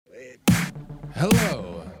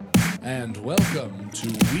Hello, and welcome to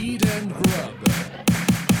Weed and Grub.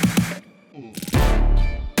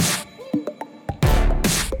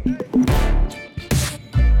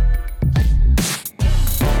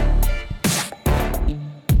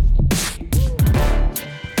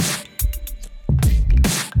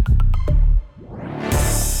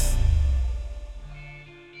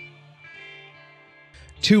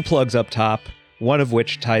 Two plugs up top, one of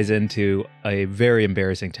which ties into a very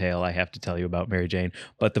embarrassing tale I have to tell you about Mary Jane.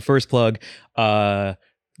 But the first plug,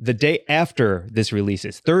 the day after this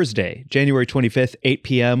releases, Thursday, January 25th, 8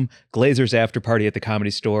 p.m., Glazer's After Party at the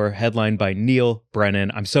Comedy Store, headlined by Neil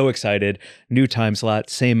Brennan. I'm so excited. New time slot,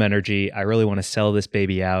 same energy. I really want to sell this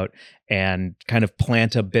baby out and kind of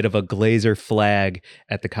plant a bit of a Glazer flag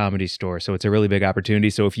at the Comedy Store. So it's a really big opportunity.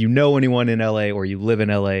 So if you know anyone in LA or you live in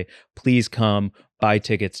LA, please come. Buy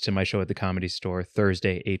tickets to my show at the Comedy Store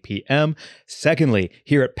Thursday, 8 p.m. Secondly,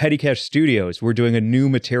 here at Petty Cash Studios, we're doing a new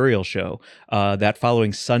material show that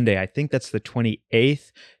following Sunday. I think that's the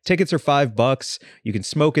 28th. Tickets are $5. You can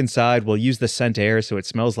smoke inside. We'll use the scent air so it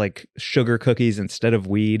smells like sugar cookies instead of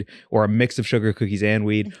weed, or a mix of sugar cookies and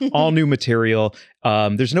weed. All new material.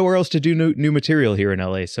 There's nowhere else to do new material here in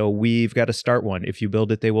LA, so we've got to start one. If you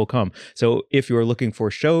build it, they will come. So if you're looking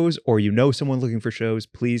for shows or you know someone looking for shows,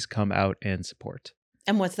 please come out and support.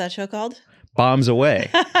 And what's that show called? Bombs Away.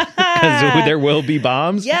 Because there will be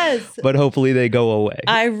bombs. Yes. But hopefully they go away.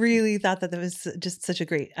 I really thought that was just such a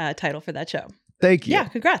great title for that show. Thank you. Yeah,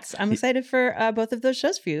 congrats. I'm excited for both of those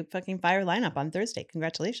shows for you. Fucking fire lineup on Thursday.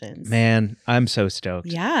 Congratulations. Man, I'm so stoked.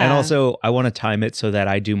 Yeah. And also, I want to time it so that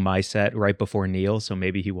I do my set right before Neil, so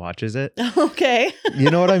maybe he watches it. Okay. You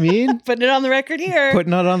know what I mean? Putting it on the record here.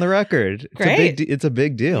 Putting it on the record. Great. It's a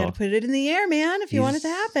big You deal. gotta put it in the air, man, if you want it to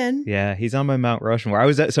happen. Yeah, he's on my Mount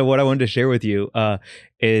Rushmore. So what I wanted to share with you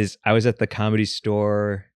is I was at the Comedy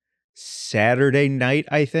Store Saturday night,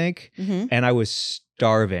 I think, and I was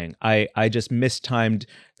starving. I just mistimed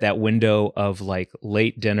that window of like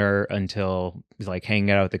late dinner until like hanging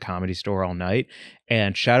out at the Comedy Store all night.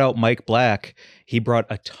 And shout out Mike Black. He brought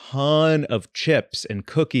a ton of chips and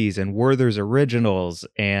cookies and Werther's Originals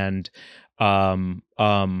and I'm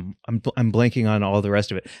blanking on all the rest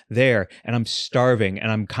of it there, and I'm starving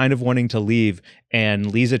and I'm kind of wanting to leave.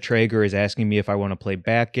 And Lisa Traeger is asking me if I want to play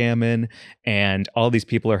backgammon, and all these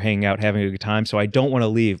people are hanging out having a good time. So I don't want to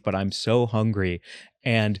leave, but I'm so hungry.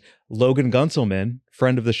 And Logan Gunselman,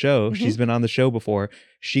 friend of the show, she's been on the show before.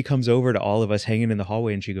 She comes over to all of us hanging in the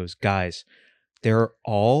hallway and she goes, "Guys, there are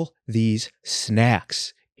all these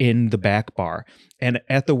snacks in the back bar." And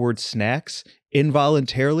at the word snacks,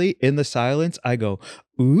 involuntarily in the silence, I go,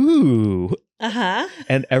 "Ooh."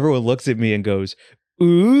 And everyone looks at me and goes,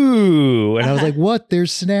 "Ooh." And I was like, "What?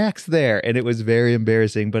 There's snacks there." And it was very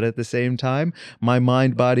embarrassing. But at the same time, my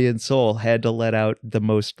mind, body, and soul had to let out the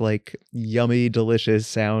most like yummy, delicious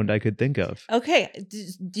sound I could think of. Okay.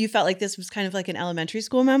 Do you felt like this was kind of like an elementary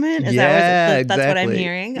school moment? Is Yeah, that's what I'm exactly.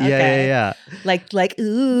 hearing? Yeah, Okay. yeah. Like,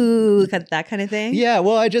 ooh, that kind of thing? Yeah,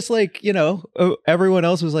 well, I just like, everyone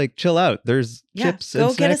else was like, chill out. There's chips and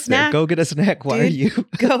go get a snacks there. snack. Go get a snack. Why are Dude, you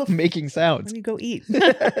go. making sounds? Let me go eat.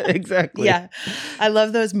 Exactly. Yeah. I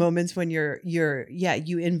love those moments when you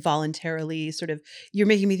involuntarily you're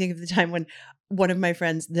making me think of the time when one of my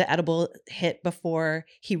friends, the edible hit before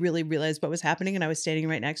he really realized what was happening. And I was standing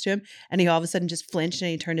right next to him and he all of a sudden just flinched and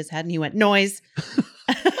he turned his head and he went, "Noise."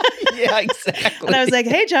 Yeah, exactly. And I was like,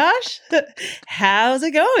 "Hey, Josh, how's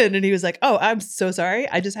it going?" And he was like, "Oh, I'm so sorry.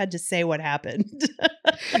 I just had to say what happened."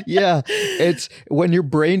 Yeah. It's when your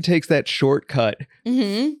brain takes that shortcut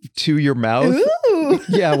to your mouth. Ooh.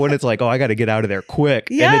 Yeah, when it's like, oh, I got to get out of there quick.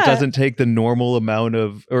 And Yeah. it doesn't take the normal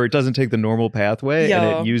it doesn't take the normal pathway and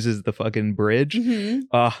Yo. it uses the fucking bridge. And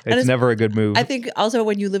It's never a good move. I think also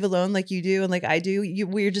when you live alone like you do and like I do,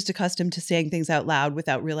 we're just accustomed to saying things out loud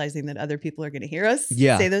without realizing that other people are going to hear us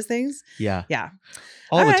say those things. Yeah. Yeah.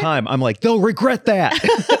 All the time. I'm like, they'll regret that.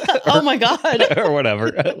 Oh my God. Or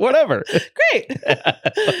whatever. Whatever. Great.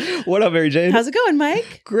 What up, Mary Jane? How's it going,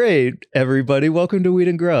 Mike? Great, everybody. Welcome to Weed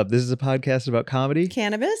and Grub. This is a podcast about comedy,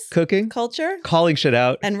 Cannabis, cooking, culture, calling shit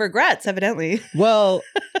out. and regrets, evidently. Well,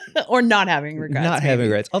 Or not having regrets. not having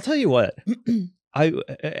regrets. I'll tell you what.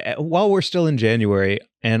 While we're still in January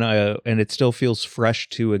and it still feels fresh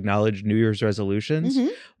to acknowledge New Year's resolutions,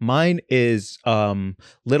 mine is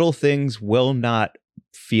little things will not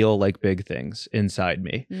feel like big things inside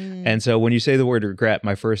me. And so when you say the word regret,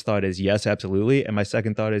 my first thought is yes, absolutely. And my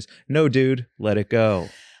second thought is no, dude, let it go.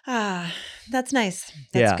 That's nice.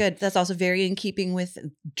 That's Yeah. good. That's also very in keeping with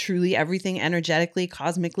truly everything energetically,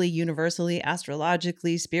 cosmically, universally,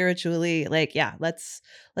 astrologically, spiritually. Like, yeah, let's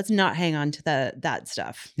not hang on to that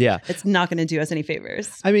stuff. Yeah. It's not going to do us any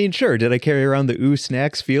favors. I mean, sure. Did I carry around the ooh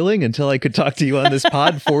snacks feeling until I could talk to you on this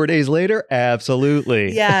pod 4 days later?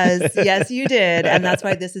 Absolutely. Yes, you did. And that's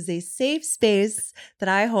why this is a safe space that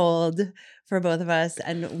I hold for both of us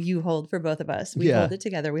and you hold for both of us. We hold it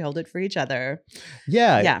together. We hold it for each other.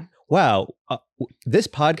 Yeah. Yeah. Wow. This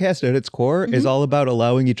podcast at its core is all about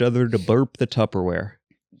allowing each other to burp the Tupperware.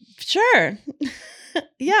 Sure.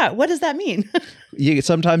 Yeah. What does that mean?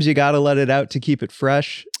 Sometimes you got to let it out to keep it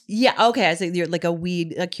fresh. Yeah. Okay. I see. You're like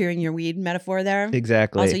a curing your weed metaphor there.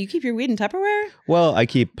 Exactly. Also, you keep your weed in Tupperware? Well, I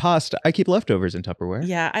keep leftovers in Tupperware.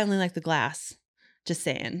 Yeah. I only like the glass. Just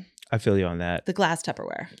saying. I feel you on that. The glass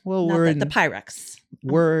Tupperware. Well, not the Pyrex.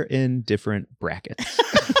 We're in different brackets.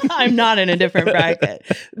 I'm not in a different bracket.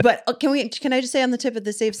 But can I just say on the tip of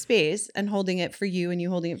the safe space and holding it for you and you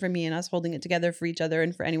holding it for me and us holding it together for each other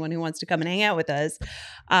and for anyone who wants to come and hang out with us.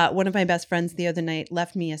 One of my best friends the other night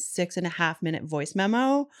left me a 6.5-minute voice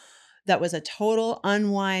memo that was a total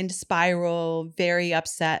unwind spiral, very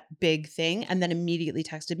upset, big thing. And then immediately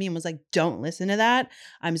texted me and was like, don't listen to that.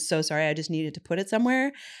 I'm so sorry. I just needed to put it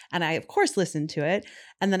somewhere. And I, of course, listened to it.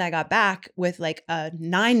 And then I got back with like a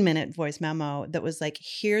 9-minute voice memo that was like,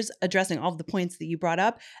 here's addressing all of the points that you brought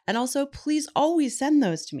up. And also, please always send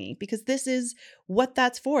those to me because this is what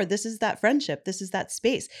that's for. This is that friendship. This is that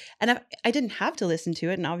space. And I didn't have to listen to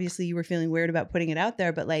it. And obviously you were feeling weird about putting it out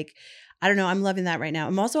there, but like, I don't know. I'm loving that right now.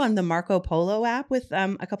 I'm also on the Marco Polo app with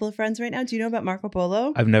a couple of friends right now. Do you know about Marco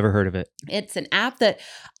Polo? I've never heard of it. It's an app that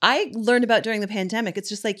I learned about during the pandemic. It's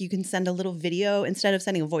just like you can send a little video instead of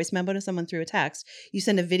sending a voice memo to someone through a text. You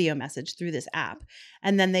send a video message through this app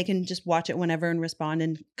and then they can just watch it whenever and respond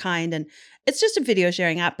in kind. And it's just a video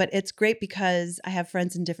sharing app, but it's great because I have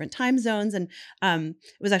friends in different time zones. And it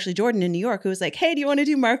was actually Jordan in New York who was like, hey, do you want to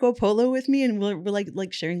do Marco Polo with me? And we're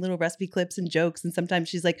like sharing little recipe clips and jokes. And sometimes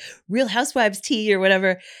she's like, Real Housewives tea or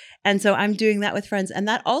whatever. And so I'm doing that with friends. And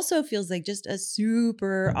that also feels like just a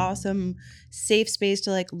super awesome, safe space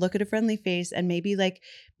to like look at a friendly face and maybe like,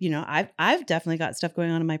 you know, I've definitely got stuff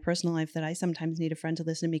going on in my personal life that I sometimes need a friend to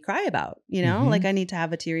listen to me cry about, you know, like I need to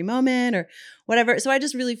have a teary moment or whatever. So I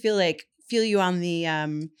just really feel you on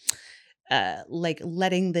the like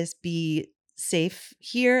letting this be safe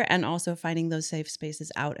here and also finding those safe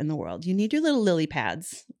spaces out in the world. You need your little lily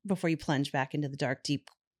pads before you plunge back into the dark, deep,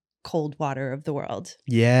 cold water of the world.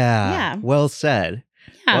 Yeah. Well said.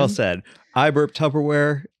 Yeah. Well said. I burp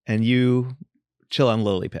Tupperware and you chill on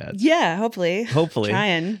lily pads. Yeah, hopefully.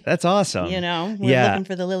 Trying. That's awesome. You know, we're looking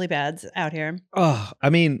for the lily pads out here. Oh,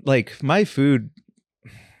 I mean, like my food,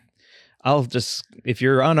 if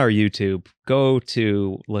you're on our YouTube, go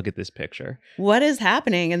to look at this picture. What is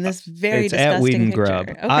happening in this very it's disgusting at Weed and picture? Grub.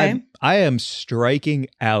 Okay. I am striking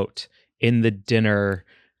out in the dinner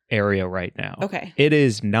area right now. Okay. It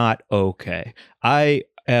is not okay. I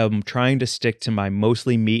am trying to stick to my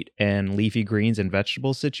mostly meat and leafy greens and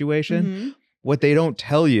vegetables situation. Mm-hmm. What they don't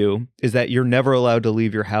tell you is that you're never allowed to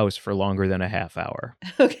leave your house for longer than a half hour.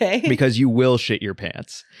 Okay. Because you will shit your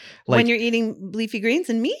pants. Like, when you're eating leafy greens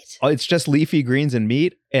and meat? It's just leafy greens and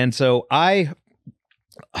meat. And so ever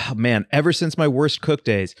since my Worst Cook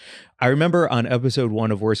days, I remember on episode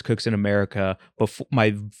 1 of Worst Cooks in America, before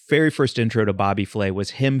my very first intro to Bobby Flay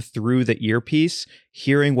was him through the earpiece,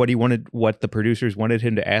 hearing what the producers wanted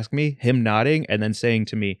him to ask me, him nodding, and then saying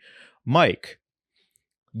to me, Mike,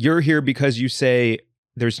 you're here because you say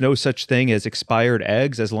there's no such thing as expired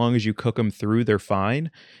eggs. As long as you cook them through, they're fine.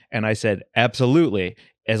 And I said, absolutely.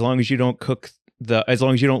 As long as you don't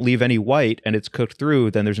leave any white and it's cooked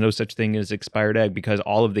through, then there's no such thing as expired egg because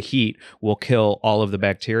all of the heat will kill all of the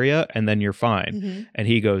bacteria and then you're fine. Mm-hmm. And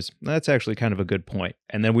he goes, that's actually kind of a good point.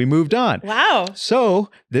 And then we moved on. Wow. So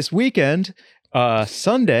this weekend,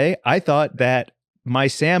 Sunday, I thought that my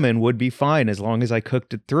salmon would be fine as long as I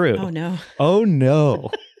cooked it through. Oh, no. Oh,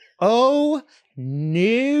 no. Oh,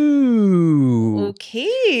 no.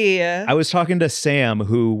 Okay. I was talking to Sam,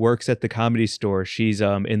 who works at the Comedy Store. She's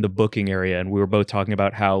in the booking area, and we were both talking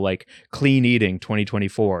about how like clean eating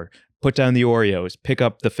 2024. Put down the Oreos, pick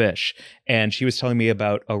up the fish. And she was telling me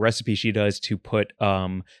about a recipe she does to put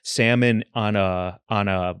salmon on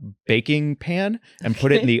a baking pan and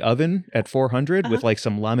put it in the oven at 400 with like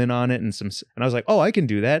some lemon on it and I was like, oh, I can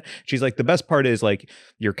do that. She's like, the best part is like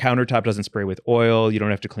your countertop doesn't spray with oil. You don't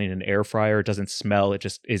have to clean an air fryer. It doesn't smell. It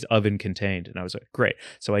just is oven contained. And I was like, great.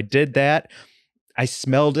 So I did that. I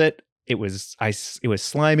smelled it. it was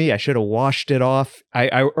slimy. I should have washed it off.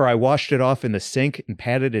 I washed it off in the sink and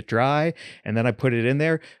patted it dry, and then I put it in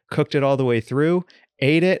there, cooked it all the way through,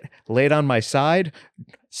 ate it, laid on my side,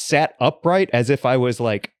 sat upright as if I was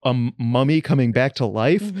like a mummy coming back to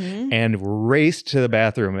life, and raced to the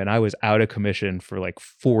bathroom, and I was out of commission for like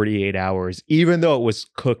 48 hours, even though it was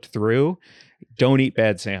cooked through. Don't eat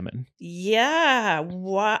bad salmon. Yeah.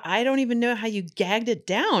 I don't even know how you gagged it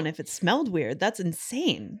down if it smelled weird. That's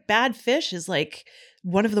insane. Bad fish is like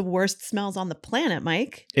one of the worst smells on the planet,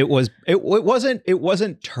 Mike. It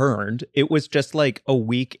wasn't turned. It was just like a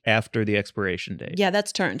week after the expiration date. Yeah,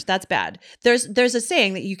 that's turned. That's bad. There's a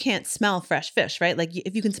saying that you can't smell fresh fish, right? Like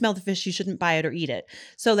if you can smell the fish, you shouldn't buy it or eat it.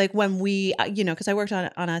 So like when we, because I worked on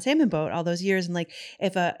a salmon boat all those years, and like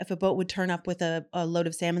if a boat would turn up with a load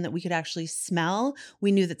of salmon that we could actually smell,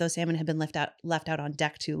 we knew that those salmon had been left out on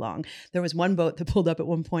deck too long. There was one boat that pulled up at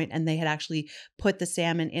one point, and they had actually put the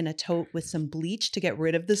salmon in a tote with some bleach to get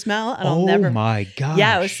rid of the smell. And I'll never. Oh my gosh.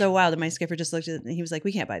 Yeah, it was so wild. And my skipper just looked at it and he was like,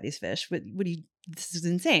 "We can't buy these fish. What do you? This is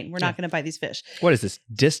insane. We're not going to buy these fish." What is this,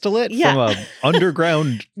 distillate Yeah. from a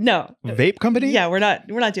underground No vape company? Yeah, we're not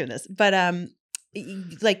doing this. But a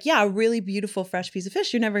really beautiful fresh piece of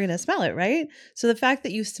fish, you're never going to smell it, right? So the fact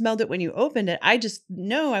that you smelled it when you opened it, I just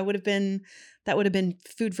know that would have been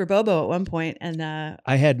food for Bobo at one point. And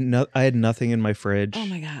I had nothing in my fridge. oh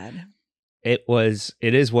my God. It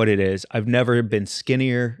is what it is. I've never been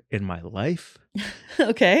skinnier in my life.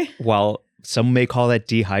 Okay. While some may call that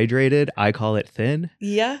dehydrated, I call it thin.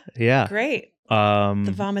 Yeah. Yeah. Great. The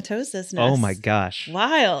vomitosis. Oh my gosh.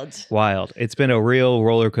 Wild. It's been a real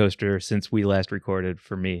roller coaster since we last recorded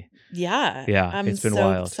for me. Yeah. Yeah, I'm it's been so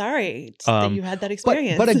wild. sorry that you had that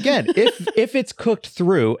experience. But again, if it's cooked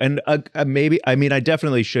through, and maybe, I mean, I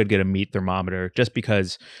definitely should get a meat thermometer, just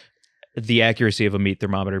because the accuracy of a meat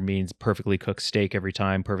thermometer means perfectly cooked steak every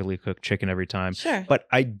time, perfectly cooked chicken every time. Sure. But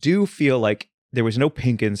I do feel like there was no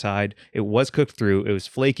pink inside. It was cooked through. It was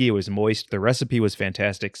flaky. It was moist. The recipe was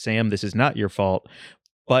fantastic. Sam, this is not your fault.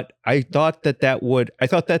 But I thought that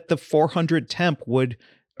the 400 temp would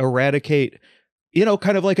eradicate,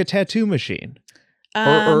 kind of like a tattoo machine.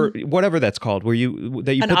 Or whatever that's called, where you put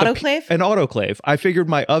autoclave? An autoclave. I figured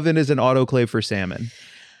my oven is an autoclave for salmon.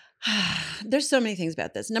 There's so many things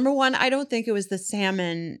about this. Number one, I don't think it was the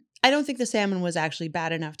salmon. I don't think the salmon was actually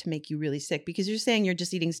bad enough to make you really sick, because you're saying you're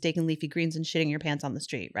just eating steak and leafy greens and shitting your pants on the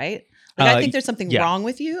street, right? Like, I think there's something wrong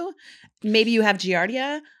with you. Maybe you have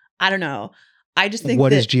Giardia. I don't know. I just think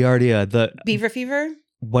What is Giardia? The beaver fever?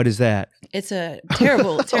 What is that? It's a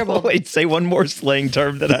terrible. Wait, say one more slang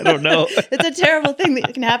term that I don't know. It's a terrible thing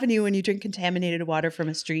that can happen to you when you drink contaminated water from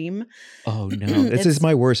a stream. Oh no, this is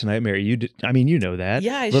my worst nightmare. You know that.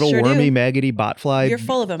 Yeah, I little sure wormy, do. maggoty botfly. You're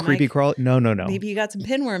full of them, creepy Mike. crawl. No. Maybe you got some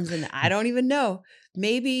pinworms in it. I don't even know.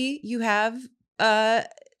 Maybe you have.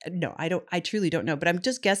 No, I don't. I truly don't know. But I'm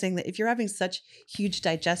just guessing that if you're having such huge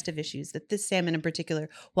digestive issues, that this salmon in particular,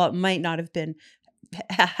 while it might not have been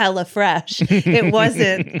hella fresh, it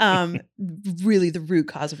wasn't really the root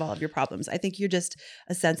cause of all of your problems. I think you're just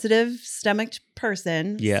a sensitive stomached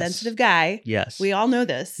person, sensitive guy. Yes. We all know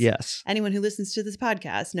this. Yes. Anyone who listens to this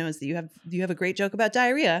podcast knows that you have a great joke about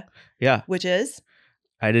diarrhea. Yeah. Which is?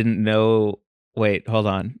 I didn't know. Wait, hold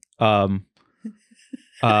on.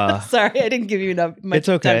 Sorry, I didn't give you much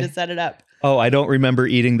time to set it up. Oh, I don't remember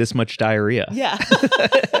eating this much diarrhea. Yeah.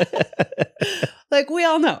 Like we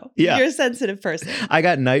all know. Yeah. You're a sensitive person. I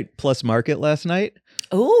got Night Plus Market last night.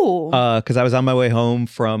 Oh. Because I was on my way home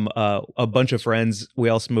from a bunch of friends. We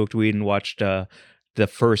all smoked weed and watched the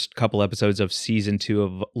first couple episodes of season 2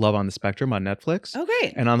 of Love on the Spectrum on Netflix. Oh,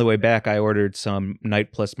 great. And on the way back, I ordered some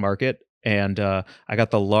Night Plus Market. And I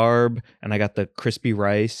got the larb, and I got the crispy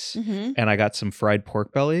rice, and I got some fried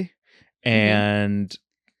pork belly. And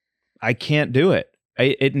I can't do it.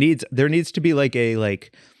 There needs to be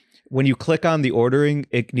like when you click on the ordering,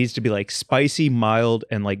 it needs to be like spicy, mild,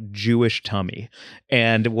 and like Jewish tummy.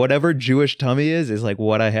 And whatever Jewish tummy is like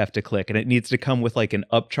what I have to click. And it needs to come with like an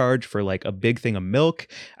upcharge for like a big thing of milk.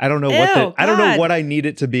 I don't know I don't know what I need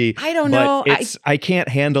it to be. I don't know. I can't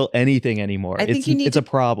handle anything anymore. I think you need it's a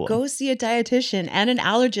problem. Go see a dietitian and an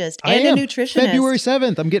allergist and a nutritionist. February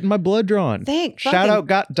 7th, I'm getting my blood drawn. Shout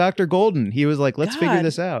out Dr. Golden. He was like, let's figure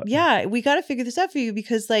this out. Yeah, we got to figure this out for you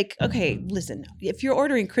because like, okay, listen, if you're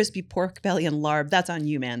ordering crispy pork belly and larb, that's on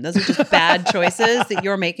you, man. Those are just bad choices that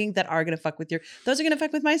you're making that are going to fuck with those are going to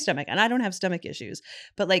fuck with my stomach. And I don't have stomach issues,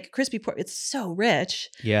 but like crispy pork, it's so rich.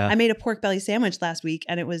 Yeah. I made a pork belly sandwich last week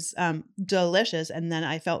and it was delicious. And then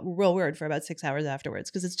I felt real weird for about 6 hours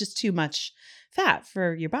afterwards because it's just too much fat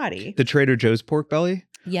for your body. The Trader Joe's pork belly?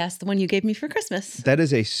 Yes, the one you gave me for Christmas. That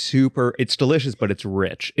is it's delicious, but it's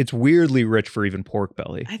rich. It's weirdly rich for even pork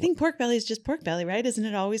belly. I think pork belly is just pork belly, right? Isn't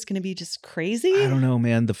it always going to be just crazy? I don't know,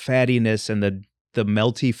 man. The fattiness and the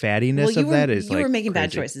melty fattiness of that is you like were making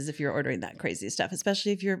bad crazy. choices if you're ordering that crazy stuff,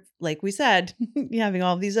 especially if you're, like we said, you're having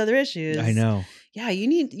all these other issues. I know. Yeah, you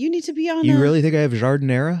need to be on. You really think I have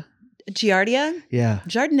Giardinera? Giardia? Yeah.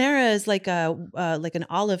 Giardinera is like an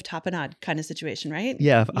olive tapenade kind of situation, right?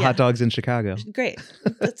 Yeah, hot dogs in Chicago. Great.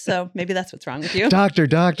 So maybe that's what's wrong with you. Doctor.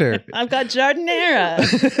 I've got Giardinera.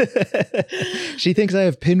 She thinks I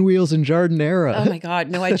have pinwheels and Giardinera. Oh my God.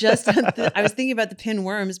 No, I was thinking about the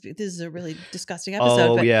pinworms. This is a really disgusting episode.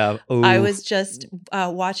 Oh, but yeah. Ooh. I was just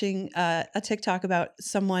watching a TikTok about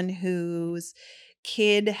someone whose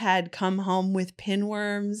kid had come home with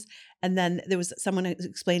pinworms. And then there was someone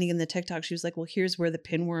explaining in the TikTok, she was like, well, here's where the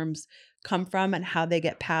pinworms come from and how they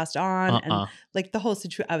get passed on. And like the whole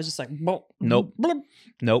situation, I was just like, nope.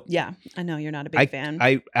 Yeah, I know you're not a big fan.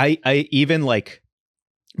 I even like,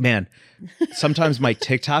 man, sometimes my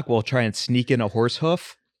TikTok will try and sneak in a horse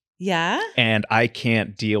hoof. Yeah. And I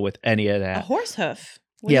can't deal with any of that. A horse hoof?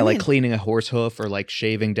 What like cleaning a horse hoof or like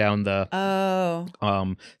shaving down the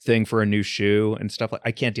thing for a new shoe and stuff.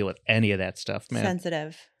 I can't deal with any of that stuff, man.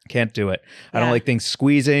 Sensitive. Can't do it. Yeah. I don't like things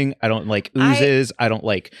squeezing. I don't like oozes. I don't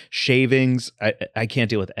like shavings. I can't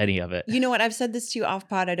deal with any of it. You know what? I've said this to you off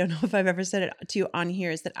pod. I don't know if I've ever said it to you on here,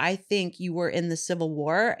 is that I think you were in the Civil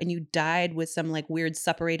War and you died with some like weird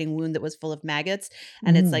suppurating wound that was full of maggots.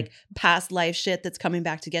 And it's like past life shit that's coming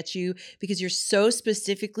back to get you because you're so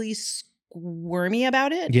specifically squirmy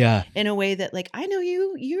about it. Yeah. In a way that like, I know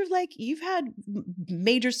you're like, you've had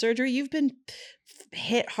major surgery. You've been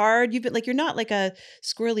hit hard. You've been like, you're not like a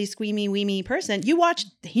squirrely, squeamy, weemy person. You watched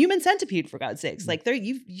Human Centipede, for God's sakes. Like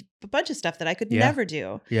you've a bunch of stuff that I could never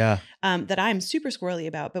do. Yeah. That I'm super squirrely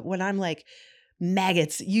about. But when I'm like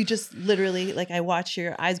maggots, you just literally like, I watch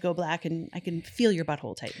your eyes go black and I can feel your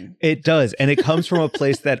butthole tighten. It does. And it comes from a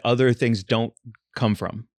place that other things don't come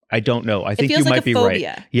from. I don't know. I think you might be right.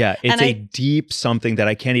 Yeah. It's a deep something that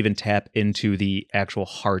I can't even tap into the actual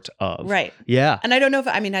heart of. Right. Yeah. And I don't know if,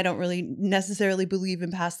 I don't really necessarily believe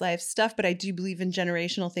in past life stuff, but I do believe in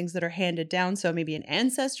generational things that are handed down. So maybe an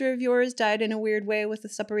ancestor of yours died in a weird way with a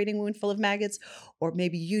suppurating wound full of maggots, or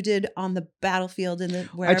maybe you did on the battlefield in the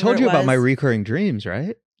wherever I told you about my recurring dreams,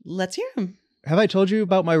 right? Let's hear them. Have I told you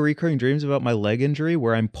about my recurring dreams about my leg injury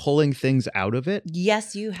where I'm pulling things out of it?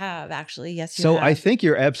 Yes, you have, actually. Yes, you have. So I think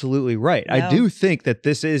you're absolutely right. No. I do think that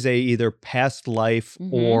this is a either past life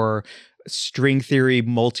or string theory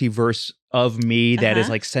multiverse of me that is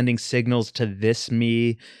like sending signals to this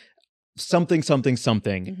me. Something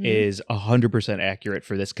is 100% accurate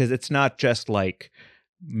for this because it's not just like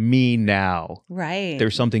me now. Right.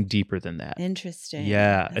 There's something deeper than that. Interesting.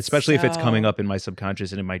 Yeah. Especially if it's coming up in my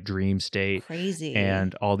subconscious and in my dream state. Crazy.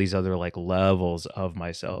 And all these other like levels of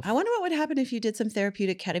myself. I wonder what would happen if you did some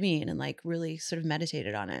therapeutic ketamine and like really sort of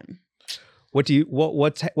meditated on it.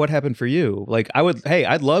 What happened for you? Like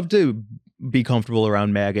I'd love to be comfortable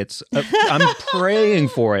around maggots. I'm praying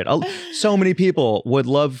for it. So many people would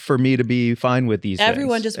love for me to be fine with these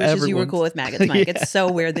Everyone things. just wishes you were cool with maggots, Mike. Yeah. It's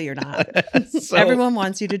so weird that you're not. Everyone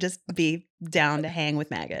wants you to just be down to hang with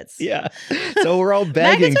maggots. Yeah. So we're all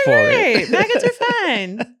begging for it. Maggots are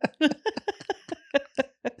fine.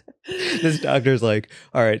 This doctor's like,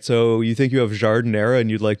 all right, so you think you have Giardinera and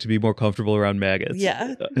you'd like to be more comfortable around maggots.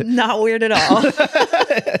 Yeah, not weird at all.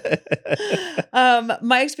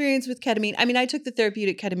 My experience with ketamine, I took the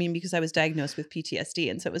therapeutic ketamine because I was diagnosed with PTSD.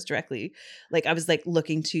 And so it was directly like, I was like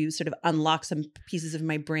looking to sort of unlock some pieces of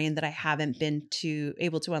my brain that I haven't been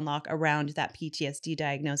able to unlock around that PTSD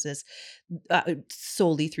diagnosis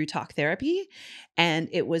solely through talk therapy. And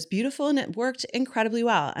it was beautiful and it worked incredibly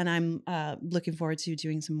well. And I'm looking forward to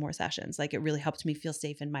doing some more sessions. Like it really helped me feel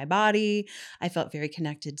safe in my body. I felt very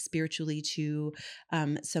connected spiritually to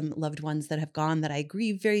some loved ones that have gone that I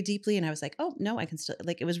grieve very deeply. And I was like, oh no, I can still,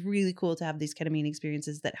 like, it was really cool to have these ketamine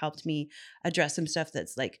experiences that helped me address some stuff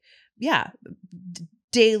that's like,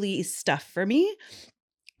 daily stuff for me.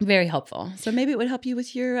 Very helpful. So maybe it would help you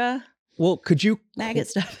with your could you maggot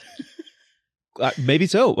stuff? Maybe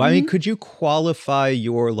so. Could you qualify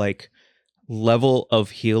your like level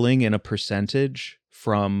of healing in a percentage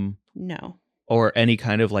from no, or any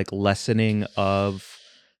kind of like lessening of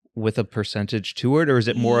with a percentage to it, or is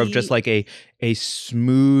it more of just like a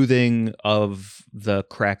smoothing of the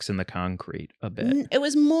cracks in the concrete a bit? It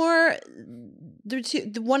was more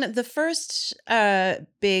the first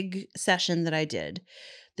big session that I did.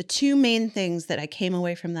 The two main things that I came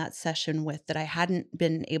away from that session with that I hadn't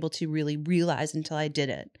been able to really realize until I did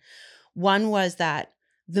it. One was that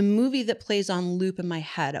the movie that plays on loop in my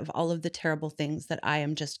head of all of the terrible things that I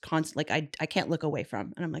am just constant, like I can't look away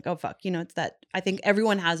from. And I'm like, oh fuck, it's that, I think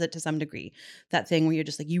everyone has it to some degree, that thing where you're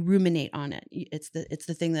just like, you ruminate on it. It's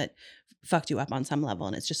the thing that fucked you up on some level,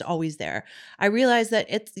 and it's just always there. I realize that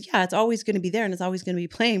it's always going to be there, and it's always going to be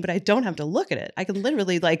playing, but I don't have to look at it. I can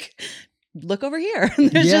literally like look over here.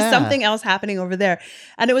 There's just something else happening over there.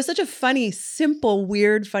 And it was such a funny, simple,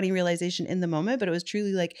 weird, funny realization in the moment, but it was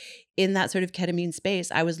truly like in that sort of ketamine space,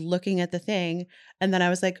 I was looking at the thing, and then I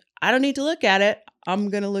was like, I don't need to look at it. I'm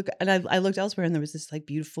going to look. And I looked elsewhere, and there was this like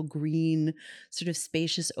beautiful green, sort of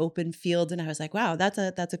spacious open field. And I was like, wow, that's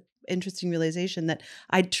a interesting realization that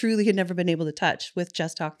I truly had never been able to touch with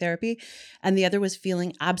just talk therapy. And the other was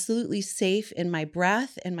feeling absolutely safe in my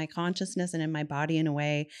breath, in my consciousness, and in my body in a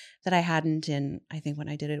way that I hadn't in, I think when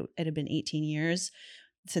I did it, it had been 18 years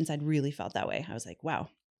since I'd really felt that way. I was like, wow,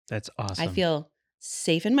 That's awesome. I feel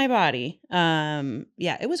safe in my body.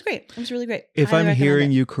 Yeah, it was great. It was really great. If Highly I'm recommend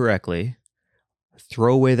hearing it. you correctly,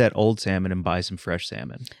 throw away that old salmon and buy some fresh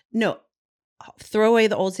salmon. No, throw away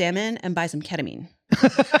the old salmon and buy some ketamine.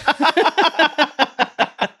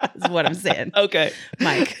 Is what I'm saying. Okay.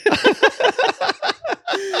 Mike.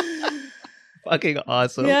 Fucking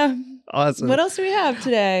awesome. Yeah. Awesome. What else do we have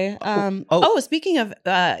today? Speaking of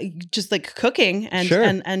just like cooking and, Sure.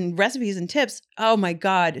 and recipes and tips. Oh my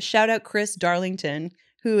God. Shout out Chris Darlington,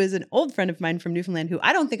 who is an old friend of mine from Newfoundland, who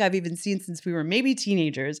I don't think I've even seen since we were maybe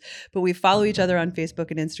teenagers, but we follow each other on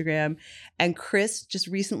Facebook and Instagram. And Chris just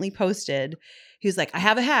recently posted, he was like, I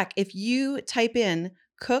have a hack. If you type in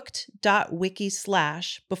cooked.wiki/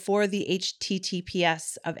 before the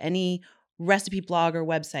HTTPS of any recipe blog or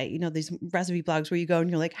website, these recipe blogs where you go and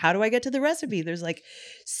you're like, how do I get to the recipe? There's like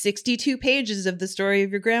 62 pages of the story of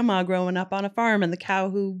your grandma growing up on a farm, and the cow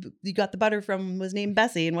who you got the butter from was named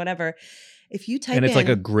Bessie and whatever. If you type in, and it's like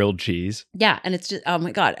a grilled cheese. Yeah. And it's just, oh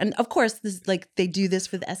my God. And of course, this like they do this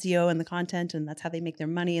for the SEO and the content, and that's how they make their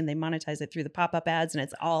money, and they monetize it through the pop-up ads. And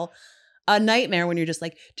it's all a nightmare when you're just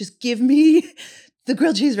like, just give me the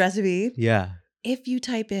grilled cheese recipe. Yeah. If you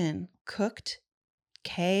type in cooked,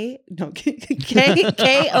 K-O-O-K.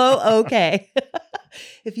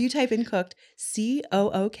 If you type in cooked,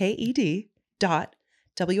 COOKED.WIKI/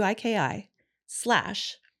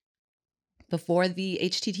 before the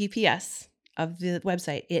HTTPS of the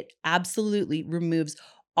website, it absolutely removes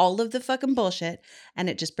all of the fucking bullshit, and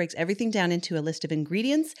it just breaks everything down into a list of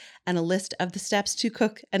ingredients and a list of the steps to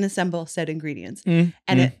cook and assemble said ingredients. And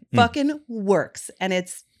it fucking works, and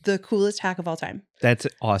it's the coolest hack of all time. That's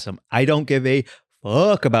awesome. I don't give a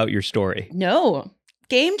fuck about your story. No.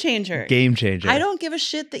 Game changer. Game changer. I don't give a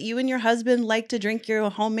shit that you and your husband like to drink your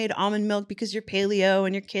homemade almond milk because you're paleo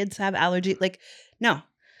and your kids have allergy. Like, no.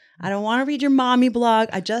 I don't want to read your mommy blog.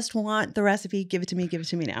 I just want the recipe. Give it to me. Give it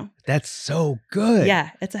to me now. That's so good.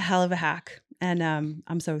 Yeah, it's a hell of a hack. And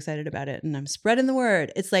I'm so excited about it. And I'm spreading the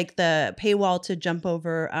word. It's like the paywall to jump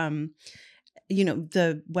over,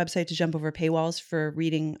 the website to jump over paywalls for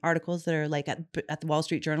reading articles that are like at the Wall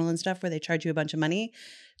Street Journal and stuff, where they charge you a bunch of money.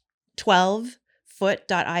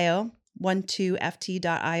 12foot.io,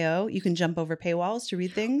 12ft.io. You can jump over paywalls to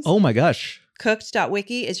read things. Oh my gosh.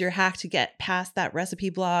 Cooked.wiki is your hack to get past that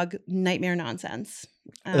recipe blog nightmare nonsense.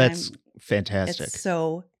 That's fantastic. It's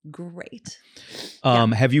so great.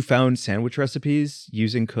 Have you found sandwich recipes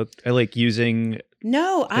using cooked, like using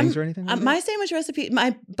things or anything? My sandwich recipe,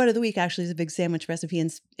 my butt of the week actually is a big sandwich recipe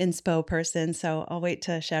inspo person, so I'll wait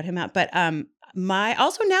to shout him out. But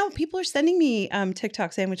also now people are sending me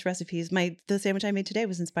TikTok sandwich recipes. The sandwich I made today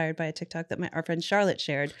was inspired by a TikTok that our friend Charlotte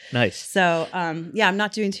shared. Nice. So I'm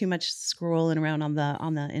not doing too much scrolling around on the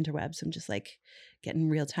interwebs. I'm just like getting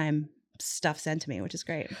real time stuff sent to me, which is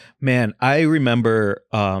great. Man, I remember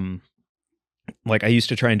like I used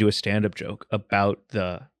to try and do a stand-up joke about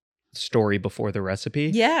the story before the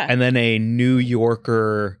recipe. Yeah. And then a New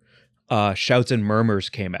Yorker Shouts and Murmurs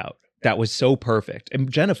came out. That was so perfect.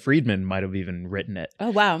 And Jenna Friedman might have even written it. Oh,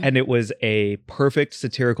 wow. And it was a perfect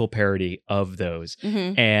satirical parody of those.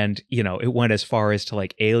 Mm-hmm. And, it went as far as to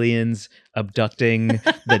like aliens abducting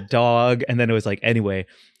the dog. And then it was like, anyway,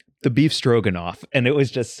 the beef stroganoff. And it was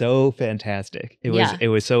just so fantastic. It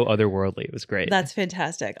was so otherworldly. It was great. That's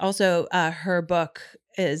fantastic. Also, her book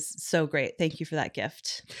is so great. Thank you for that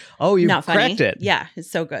gift. Oh, you Not funny. cracked it. Yeah, it's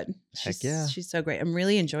so good. Heck yeah. She's so great. I'm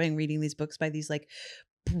really enjoying reading these books by these like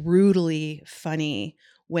brutally funny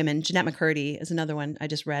women. Jeanette McCurdy is another one I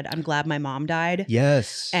just read. I'm Glad My Mom Died.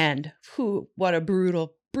 Yes. And what a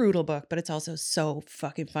brutal book, but it's also so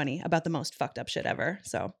fucking funny about the most fucked up shit ever.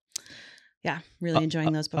 So yeah, really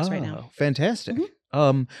enjoying those books right now. Fantastic.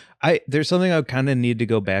 Mm-hmm. There's something I kind of need to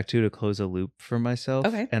go back to close a loop for myself.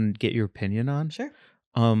 Okay. And get your opinion on. Sure.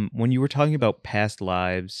 When you were talking about past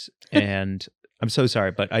lives, and I'm so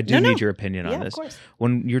sorry, but I do No, need no. your opinion on Yeah, of this. course.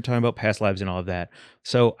 When you're talking about past lives and all of that,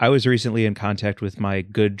 so I was recently in contact with my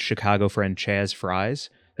good Chicago friend Chaz Fries.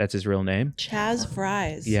 That's his real name. Chaz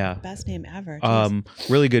Fries. Yeah. Best name ever. Jeez.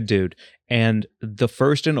 Really good dude. And the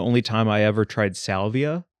first and only time I ever tried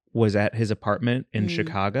salvia was at his apartment in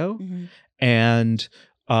Chicago. Mhm. And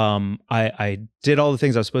I did all the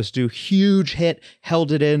things I was supposed to do. Huge hit,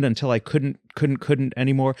 held it in until I couldn't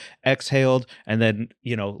anymore. Exhaled, and then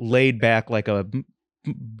laid back like a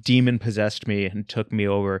demon possessed me and took me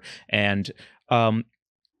over. And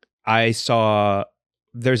I saw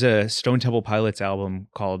there's a Stone Temple Pilots album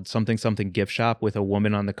called Something Something Gift Shop with a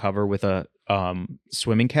woman on the cover with a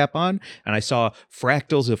swimming cap on, and I saw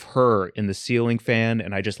fractals of her in the ceiling fan,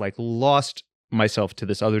 and I just like lost myself to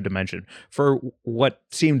this other dimension for what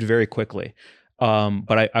seemed very quickly.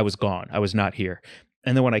 But I was gone. I was not here.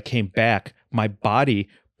 And then when I came back, my body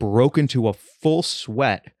broke into a full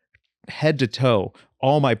sweat, head to toe.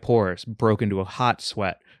 All my pores broke into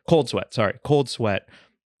a cold sweat.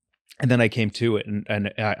 And then I came to it,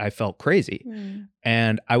 and I felt crazy.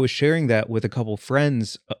 And I was sharing that with a couple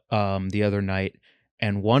friends the other night,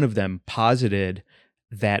 and one of them posited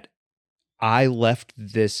that I left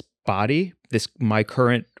this body, my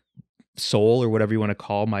current soul, or whatever you want to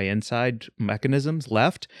call my inside mechanisms,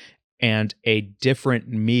 left, and a different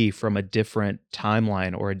me from a different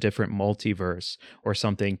timeline or a different multiverse or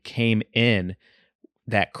something came in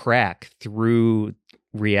that crack through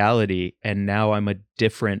reality, and now I'm a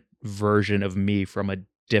different version of me from a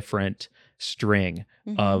different string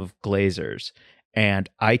of Glazers. And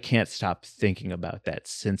I can't stop thinking about that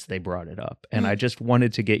since they brought it up. And I just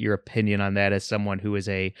wanted to get your opinion on that as someone who is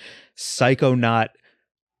a psychonaut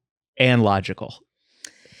and logical.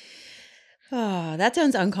 Oh, that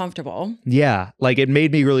sounds uncomfortable. Yeah. Like it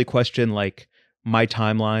made me really question like my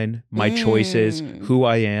timeline, my choices, who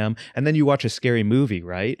I am. And then you watch a scary movie,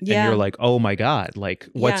 right? Yeah. And you're like, oh my God, like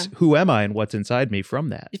who am I and what's inside me from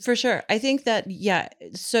that? For sure. I think that, yeah.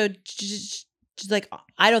 So just like,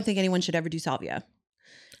 I don't think anyone should ever do salvia.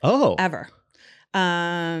 Oh. Ever.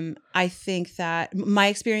 I think that my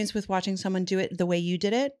experience with watching someone do it the way you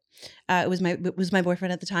did it, it was my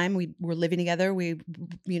boyfriend at the time. We were living together. We,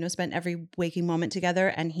 spent every waking moment together,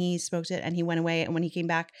 and he smoked it and he went away. And when he came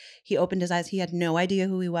back, he opened his eyes. He had no idea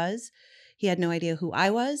who he was. He had no idea who I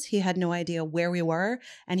was. He had no idea where we were.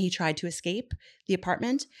 And he tried to escape the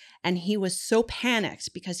apartment. And he was so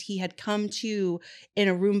panicked because he had come to in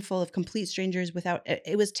a room full of complete strangers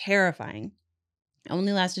it was terrifying. It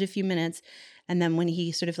only lasted a few minutes. And then when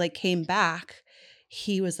he sort of like came back,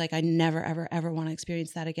 he was like, I never, ever, ever want to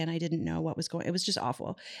experience that again. I didn't know what was going. It was just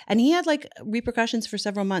awful. And he had like repercussions for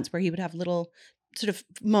several months where he would have little sort of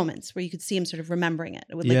moments where you could see him sort of remembering it.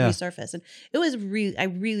 It would like resurface. And it was I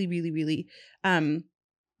really, really, really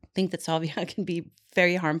think that salvia can be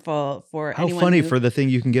very harmful for anyone. How funny for the thing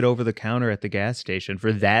you can get over the counter at the gas station,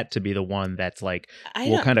 for that to be the one that's like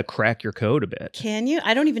will kind of crack your code a bit. Can you?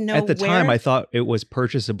 I don't even know. At the time, I thought it was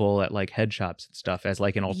purchasable at like head shops and stuff as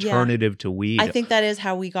like an alternative to weed. I think that is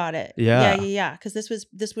how we got it. Yeah. Because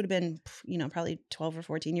this would have been probably 12 or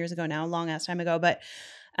 14 years ago now, a long ass time ago. But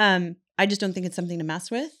I just don't think it's something to mess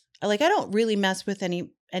with. Like I don't really mess with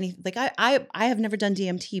any like I have never done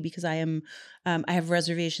DMT because I have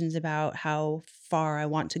reservations about how far I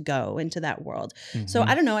want to go into that world. So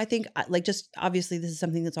I don't know. I think like just obviously this is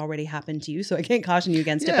something that's already happened to you, so I can't caution you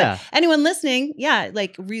against it. But anyone listening,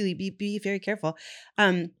 like really be very careful.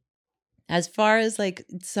 As far as like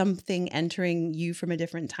something entering you from a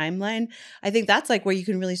different timeline, I think that's like where you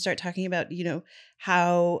can really start talking about,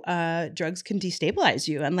 how drugs can destabilize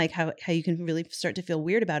you and like how you can really start to feel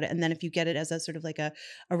weird about it. And then if you get it as a sort of like a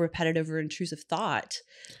repetitive or intrusive thought,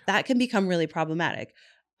 that can become really problematic.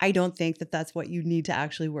 I don't think that that's what you need to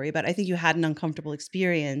actually worry about. I think you had an uncomfortable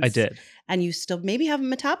experience. I did. And you still maybe haven't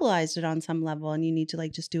metabolized it on some level and you need to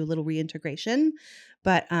like just do a little reintegration.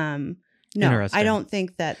 But no, I don't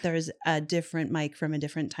think that there's a different Mike from a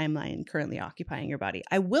different timeline currently occupying your body.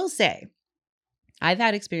 I will say I've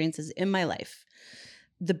had experiences in my life,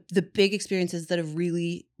 the big experiences that have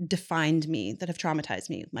really defined me, that have traumatized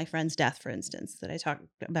me. My friend's death, for instance, that I talk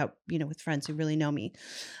about, with friends who really know me.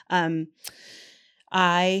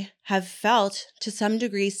 I have felt to some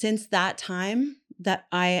degree since that time that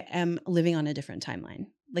I am living on a different timeline.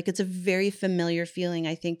 Like it's a very familiar feeling,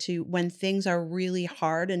 I think, to when things are really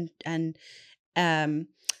hard and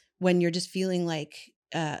when you're just feeling like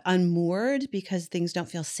unmoored because things don't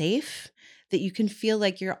feel safe, that you can feel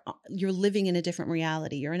like you're living in a different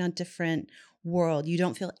reality. You're in a different world. You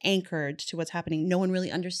don't feel anchored to what's happening. No one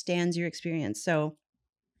really understands your experience. So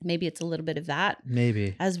maybe it's a little bit of that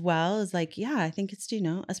Maybe. as well as like, yeah, I think it's,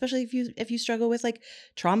 especially if you struggle with like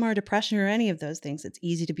trauma or depression or any of those things, it's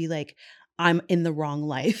easy to be like, I'm in the wrong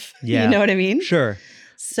life. Yeah. You know what I mean? Sure.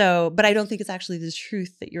 So, but I don't think it's actually the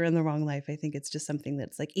truth that you're in the wrong life. I think it's just something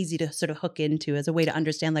that's like easy to sort of hook into as a way to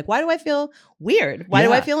understand, like, why do I feel weird? Why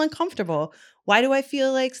do I feel uncomfortable? Why do I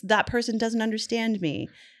feel like that person doesn't understand me?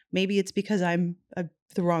 Maybe it's because I'm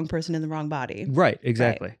the wrong person in the wrong body. Right.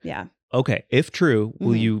 Exactly. Right. Yeah. Okay. If true,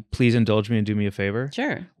 will Mhm. you please indulge me and do me a favor?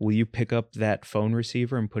 Sure. Will you pick up that phone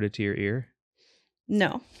receiver and put it to your ear?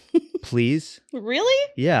 No. Please?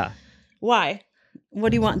 Really? Yeah. Why? What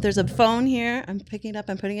do you want? There's a phone here. I'm picking it up.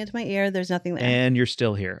 I'm putting it to my ear. There's nothing there. And you're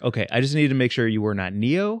still here. Okay. I just need to make sure you were not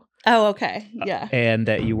Neo. Oh, okay. Yeah. And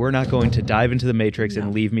that you were not going to dive into the Matrix No.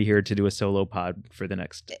 and leave me here to do a solo pod for the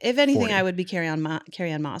next. If anything, 40. I would be Carrie Ann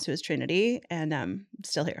Moss, who is Trinity, and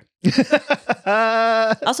still here.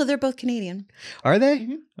 Also, they're both Canadian. Are they?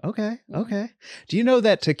 Mhm. Okay. Mhm. Okay. Do you know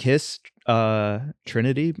that to kiss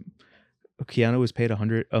Trinity, Keanu was paid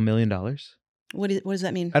 $1 million? What does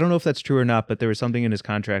that mean? I don't know if that's true or not, but there was something in his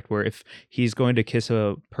contract where if he's going to kiss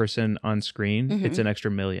a person on screen, Mhm. it's an extra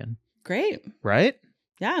 $1 million. Great. Right?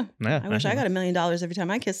 Yeah. Yeah. I wish I got $1 million every time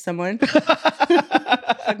I kiss someone.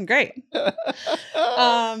 Fucking great.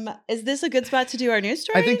 Is this a good spot to do our news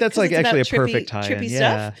story? I think that's 'Cause like it's about actually a perfect tie-in. trippy Yeah.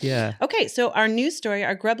 stuff. Yeah. Okay, so our news story,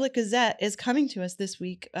 our Grublik Gazette, is coming to us this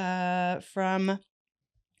week from.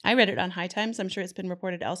 I read it on High Times. I'm sure it's been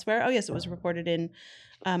reported elsewhere. Oh yes, it was reported in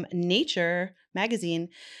Nature magazine.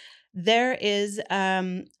 There is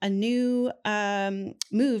a new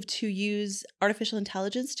move to use artificial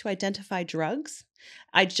intelligence to identify drugs.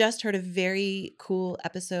 I just heard a very cool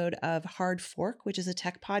episode of Hard Fork, which is a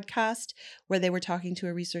tech podcast, where they were talking to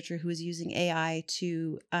a researcher who was using AI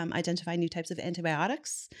to identify new types of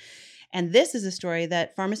antibiotics. And this is a story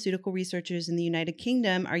that pharmaceutical researchers in the United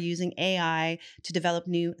Kingdom are using AI to develop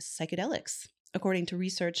new psychedelics, according to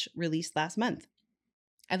research released last month.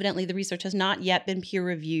 Evidently, the research has not yet been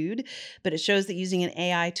peer-reviewed, but it shows that using an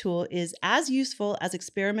AI tool is as useful as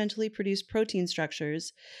experimentally produced protein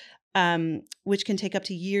structures, which can take up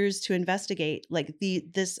to years to investigate. Like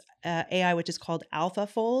this AI, which is called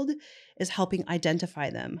AlphaFold, is helping identify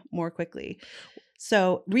them more quickly.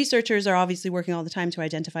 So researchers are obviously working all the time to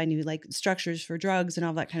identify new like structures for drugs and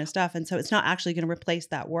all that kind of stuff. And so it's not actually going to replace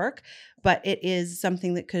that work, but it is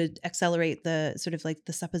something that could accelerate the sort of like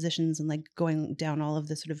the suppositions and like going down all of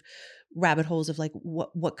the sort of rabbit holes of like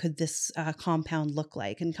what could this compound look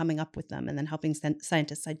like and coming up with them and then helping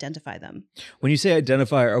scientists identify them. When you say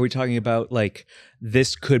identify, are we talking about like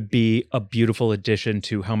this could be a beautiful addition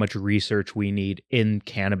to how much research we need in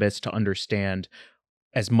cannabis to understand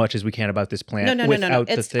as much as we can about this plant without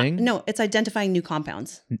the thing? No, it's identifying new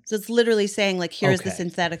compounds. So it's literally saying like, here's the Okay.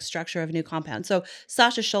 synthetic structure of a new compound. So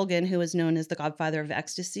Sasha Shulgin, who is known as the godfather of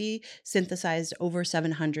ecstasy, synthesized over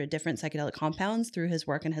 700 different psychedelic compounds through his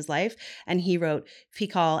work and his life. And he wrote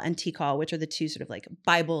Fikal and Tikal, which are the two sort of like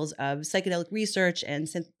Bibles of psychedelic research and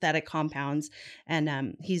synthetic compounds.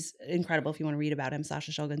 And he's incredible if you want to read about him.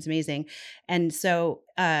 Sasha Shulgin's amazing. And so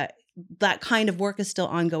that kind of work is still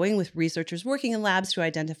ongoing with researchers working in labs to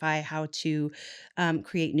identify how to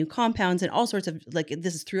create new compounds and all sorts of like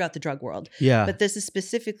this is throughout the drug world. Yeah. But this is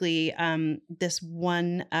specifically this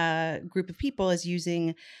one group of people is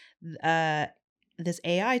using this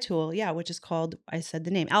AI tool, which is called, I said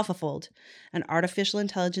the name, AlphaFold, an artificial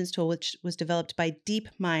intelligence tool which was developed by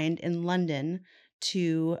DeepMind in London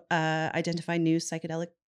to identify new psychedelic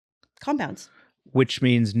compounds. Which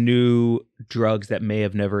means new drugs that may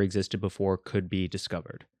have never existed before could be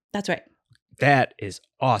discovered. That's right. That is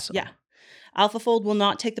awesome. Yeah. AlphaFold will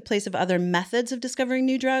not take the place of other methods of discovering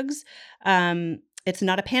new drugs. It's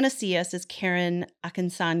not a panacea, says Karen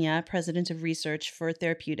Akinsanya, president of research for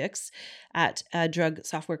therapeutics at a drug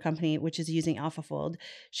software company, which is using AlphaFold.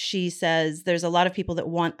 She says there's a lot of people that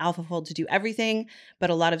want AlphaFold to do everything,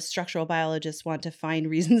 but a lot of structural biologists want to find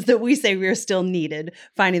reasons that we say we're still needed.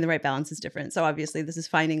 Finding the right balance is different. So obviously this is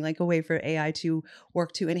finding like a way for AI to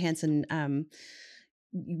work to enhance and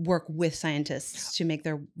work with scientists to make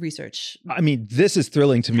their research. I mean, this is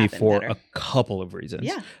thrilling to me happen for better. a couple of reasons.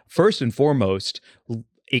 Yeah. First and foremost,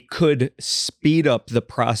 it could speed up the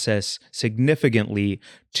process significantly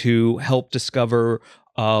to help discover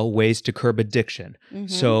ways to curb addiction.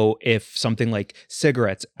 Mhm. So if something like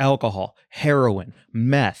cigarettes, alcohol, heroin,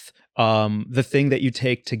 meth, the thing that you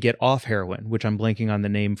take to get off heroin, which I'm blanking on the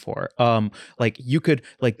name for, like you could,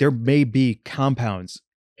 like there may be compounds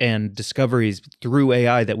and discoveries through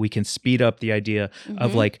AI that we can speed up the idea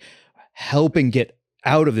of Mhm. like helping get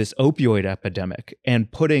out of this opioid epidemic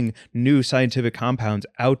and putting new scientific compounds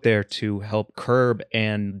out there to help curb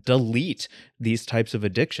and delete these types of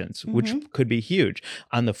addictions, which could be huge.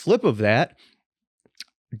 On the flip of that,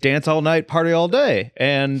 dance all night, party all day.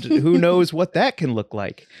 And who knows what that can look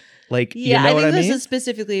like. Like, Yeah, you know I what think I this mean? is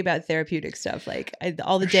specifically about therapeutic stuff. Like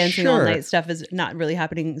all the dancing all Sure. night stuff is not really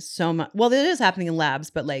happening so much. Well, it is happening in labs,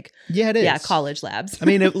 but like, Yeah, it is. yeah, college labs. I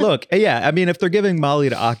mean, look, yeah. I mean, if they're giving Molly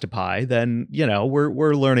to octopi, then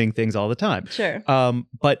we're learning things all the time. Sure.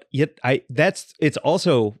 But yet, it's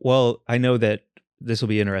also, well, I know that this will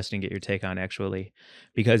be interesting to get your take on, actually,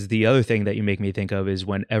 because the other thing that you make me think of is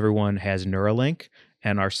when everyone has Neuralink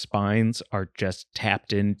and our spines are just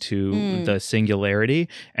tapped into the singularity,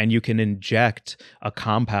 and you can inject a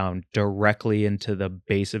compound directly into the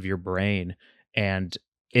base of your brain and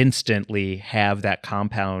instantly have that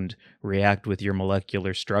compound react with your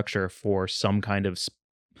molecular structure for some kind of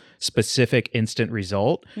specific instant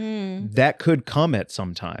result. That could come at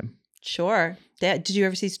some time. Sure. Did you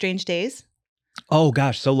ever see Strange Days? Oh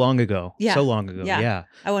gosh, so long ago. Yeah. So long ago. Yeah.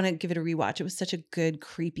 I want to give it a rewatch. It was such a good,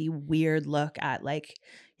 creepy, weird look at like,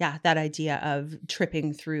 yeah, that idea of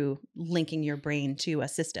tripping through linking your brain to a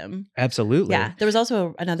system. Absolutely. Yeah. There was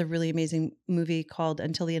also another really amazing movie called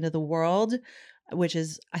Until the End of the World, which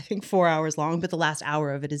is, I think, 4 hours long, but the last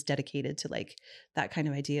hour of it is dedicated to like that kind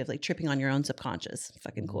of idea of like tripping on your own subconscious.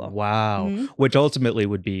 Fucking cool. Wow. Which ultimately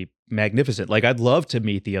would be magnificent. Like, I'd love to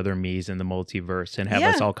meet the other me's in the multiverse and have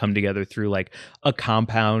us all come together through like a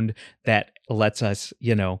compound that lets us,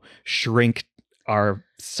 shrink our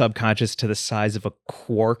subconscious to the size of a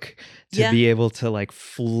quark to be able to like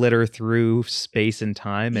flitter through space and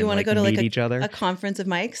time and like meet each other. A conference of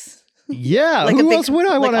mics. Yeah, like who else would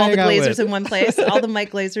I want to hang out with? All the Glazers in one place, all the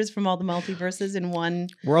Mike Glazers from all the multiverses in one.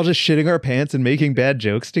 We're all just shitting our pants and making bad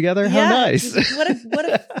jokes together. How nice! What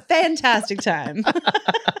a fantastic time.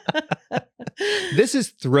 This is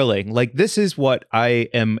thrilling. Like, this is what I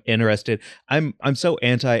am interested. I'm so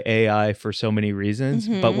anti AI for so many reasons,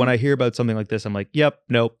 but when I hear about something like this, I'm like, yep,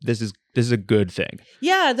 nope, this is a good thing.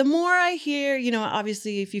 Yeah, the more I hear,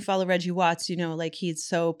 obviously if you follow Reggie Watts, like he's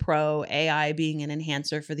so pro AI being an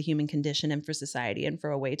enhancer for the human condition and for society and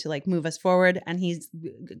for a way to like move us forward. And he's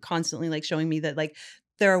constantly like showing me that like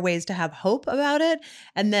there are ways to have hope about it.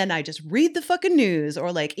 And then I just read the fucking news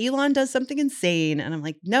or like Elon does something insane. And I'm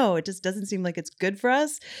like, no, it just doesn't seem like it's good for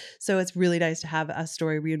us. So it's really nice to have a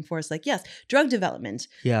story reinforce like, yes, drug development.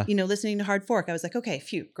 Yeah. Listening to Hard Fork, I was like, okay,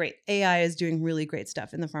 phew, great. AI is doing really great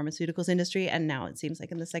stuff in the pharmaceuticals industry. And now it seems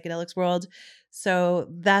like in the psychedelics world. So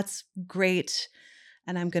that's great.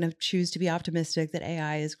 And I'm going to choose to be optimistic that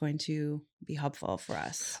AI is going to be helpful for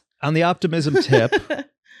us. On the optimism tip,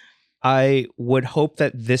 I would hope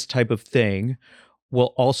that this type of thing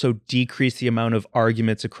will also decrease the amount of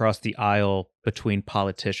arguments across the aisle between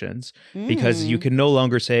politicians, because you can no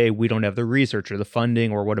longer say we don't have the research or the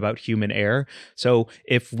funding, or what about human error? So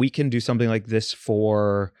if we can do something like this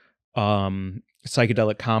for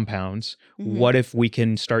psychedelic compounds, what if we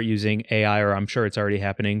can start using AI, or I'm sure it's already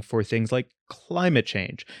happening, for things like climate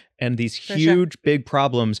change and these huge big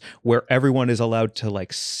problems where everyone is allowed to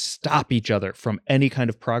like stop each other from any kind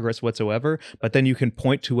of progress whatsoever, but then you can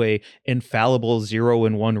point to a infallible 0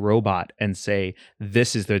 and 1 robot and say,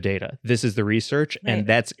 this is the data, this is the research, and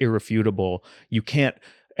that's irrefutable. You can't,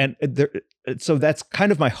 so that's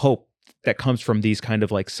kind of my hope that comes from these kind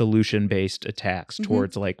of like solution-based attacks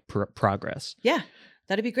towards like progress. Yeah,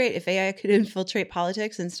 that'd be great if AI could infiltrate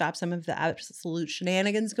politics and stop some of the absolute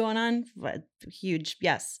shenanigans going on. Huge,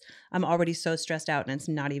 yes. I'm already so stressed out, and it's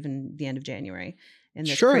not even the end of January in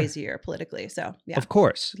this crazy year politically. So yeah, of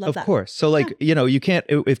course. So like, you can't,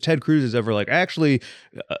 if Ted Cruz is ever like, actually,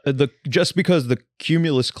 just because the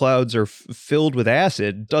cumulus clouds are filled with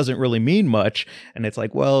acid doesn't really mean much. And it's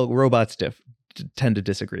like, well, robots tend to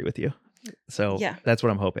disagree with you. So that's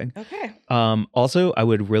what I'm hoping. Okay. Also, I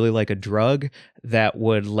would really like a drug that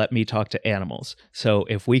would let me talk to animals. So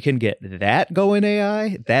if we can get that going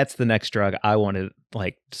AI, that's the next drug I want to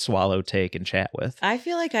like swallow, take, and chat with. I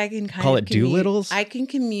feel like I can call it Doolittles. I can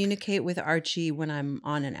communicate with Archie when I'm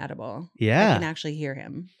on an edible. Yeah. I can actually hear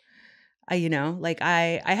him. I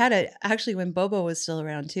had actually when Bobo was still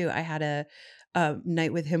around too, I had a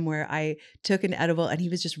night with him where I took an edible and he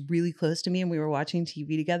was just really close to me and we were watching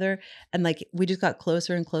TV together, and like we just got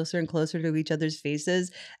closer and closer and closer to each other's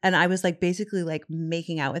faces, and I was like basically like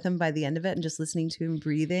making out with him by the end of it and just listening to him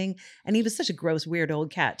breathing. And he was such a gross, weird old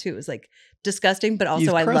cat too. It was like disgusting, but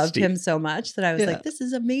also I loved him so much that I was like, this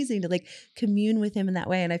is amazing to like commune with him in that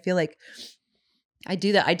way. And I feel like I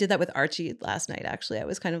do that. I did that with Archie last night, actually. I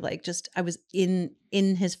was kind of like I was in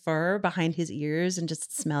in his fur behind his ears and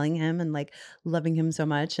just smelling him and like loving him so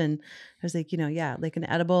much. And I was like, yeah, like an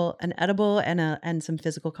edible and some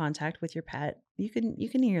physical contact with your pet. You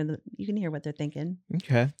can hear what they're thinking.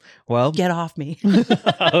 Okay. Well, Get off me.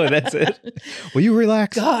 oh, that's it. Will you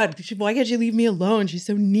relax? God, why can't you leave me alone? She's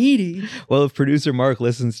so needy. Well, if producer Mark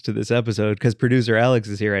listens to this episode, because producer Alex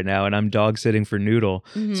is here right now and I'm dog sitting for Noodle.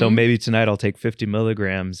 So maybe tonight I'll take 50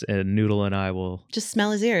 milligrams and Noodle and I will just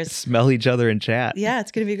smell his ears. Smell each other and chat. Yeah,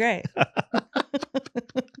 it's going to be great.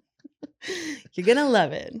 You're going to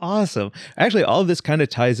love it. Awesome. Actually, all of this kind of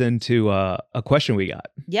ties into a question we got.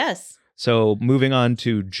 Yes. So moving on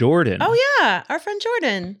to Jordan. Oh, yeah. Our friend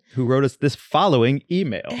Jordan. Who wrote us this following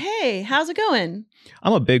email. Hey, how's it going?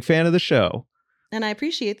 I'm a big fan of the show. And I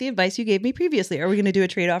appreciate the advice you gave me previously. Are we going to do a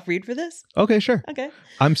trade-off read for this? Okay, sure. Okay.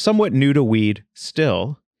 I'm somewhat new to weed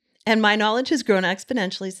still. And my knowledge has grown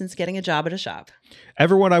exponentially since getting a job at a shop.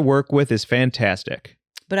 Everyone I work with is fantastic.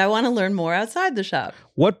 But I want to learn more outside the shop.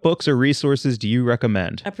 What books or resources do you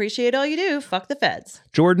recommend? Appreciate all you do. Fuck the feds.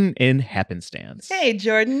 Jordan in Happenstance. Hey,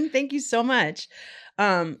 Jordan. Thank you so much.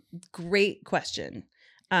 Great question.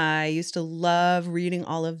 I used to love reading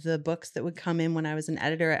all of the books that would come in when I was an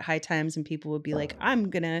editor at High Times, and people would be like, I'm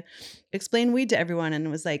going to explain weed to everyone. And it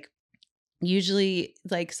was like, usually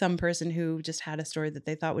like some person who just had a story that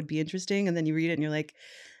they thought would be interesting. And then you read it and you're like,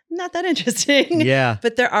 not that interesting. Yeah.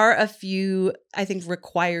 But there are a few, I think,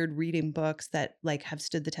 required reading books that like have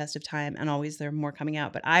stood the test of time, and always there are more coming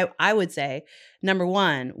out. But I would say number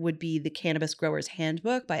one would be The Cannabis Grower's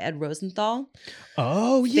Handbook by Ed Rosenthal.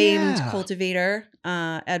 Oh, Famed yeah. cultivator,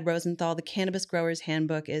 Ed Rosenthal. The Cannabis Grower's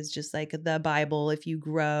Handbook is just like the Bible if you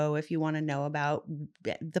grow, if you want to know about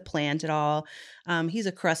the plant at all. He's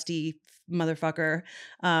a crusty motherfucker.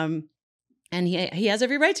 And he has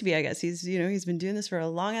every right to be, I guess. He's been doing this for a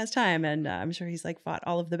long ass time, and I'm sure he's like fought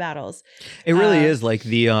all of the battles. It really is like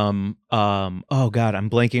the oh God, I'm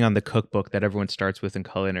blanking on the cookbook that everyone starts with in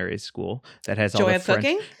culinary school that has all Joy the of French,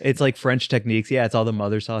 Cooking? It's like French techniques. Yeah, it's all the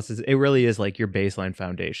mother sauces. It really is like your baseline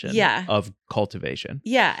foundation of cultivation.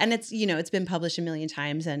 Yeah, and it's it's been published a million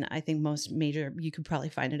times, and I think most major you could probably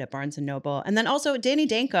find it at Barnes and Noble. And then also Danny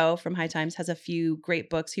Danko from High Times has a few great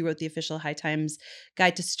books. He wrote the official High Times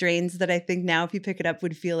Guide to Strains that I think now if you pick it up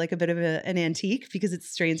would feel like a bit of an antique because it's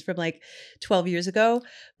strains from like 12 years ago.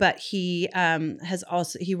 But he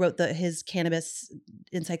wrote his cannabis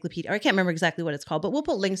encyclopedia, or I can't remember exactly what it's called, but we'll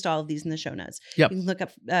put links to all of these in the show notes. Yep. You can look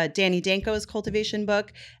up Danny Danko's cultivation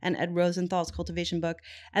book and Ed Rosenthal's cultivation book.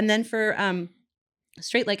 And then for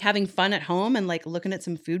straight like having fun at home and like looking at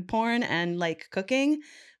some food porn and like cooking,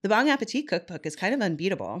 the Bon Appetit cookbook is kind of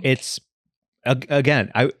unbeatable. It's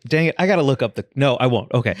again, dang it, I gotta look up no, I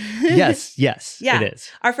won't. Okay. Yes, Yeah. it is.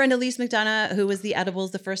 Our friend Elise McDonough, who was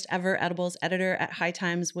the first ever edibles editor at High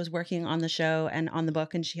Times, was working on the show and on the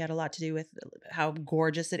book, and she had a lot to do with how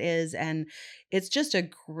gorgeous it is. And it's just a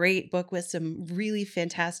great book with some really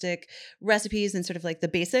fantastic recipes and sort of like the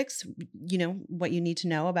basics, what you need to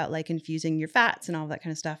know about like infusing your fats and all that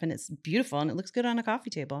kind of stuff. And it's beautiful and it looks good on a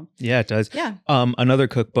coffee table. Yeah, it does. Yeah. Another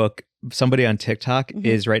cookbook, somebody on TikTok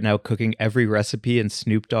is right now cooking every recipe in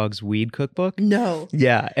Snoop Dogg's weed cookbook. No.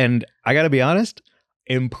 Yeah, and I gotta be honest,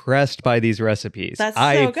 impressed by these recipes. That's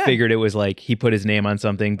I so good. figured it was like he put his name on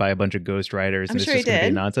something by a bunch of ghostwriters and I'm it's sure just he gonna be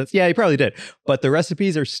did. nonsense. Yeah, he probably did. But the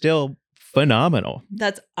recipes are still phenomenal.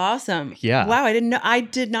 That's awesome. Yeah. Wow, I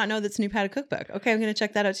did not know that Snoop had a cookbook. Okay, I'm going to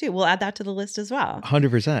check that out too. We'll add that to the list as well.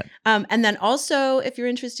 100%. And then also, if you're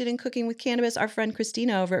interested in cooking with cannabis, our friend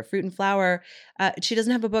Christina over at Fruit and Flower, she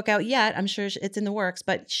doesn't have a book out yet. I'm sure it's in the works,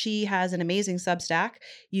 but she has an amazing Substack.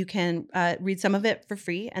 You can read some of it for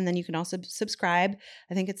free, and then you can also subscribe.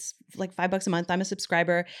 I think it's like $5 a month. I'm a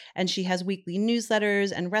subscriber, and she has weekly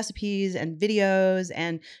newsletters and recipes and videos,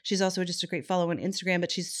 and she's also just a great follow on Instagram, but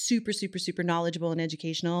she's super, super, super knowledgeable and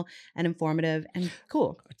educational and informative and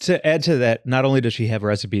cool. To add to that, not only does she have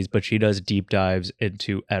recipes, but she does deep dives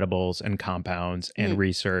into edibles and compounds and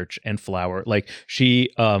research and flower. Like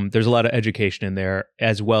there's a lot of education in there,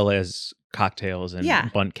 as well as cocktails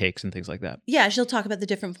and bundt cakes and things like that. Yeah, she'll talk about the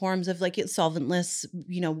different forms of like solventless,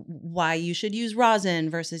 why you should use rosin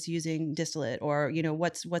versus using distillate, or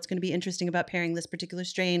what's going to be interesting about pairing this particular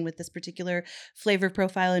strain with this particular flavor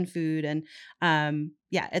profile in food. And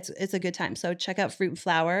it's a good time. So check out Fruit and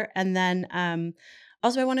Flower. And then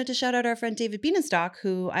also, I wanted to shout out our friend David Bienenstock,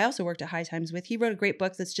 who I also worked at High Times with. He wrote a great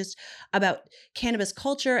book that's just about cannabis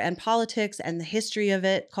culture and politics and the history of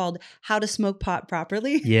it, called How to Smoke Pot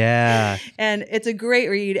Properly. Yeah. And it's a great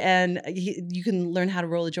read, and you can learn how to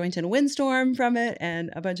roll a joint in a windstorm from it and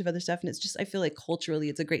a bunch of other stuff. And it's just, I feel like culturally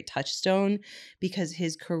it's a great touchstone, because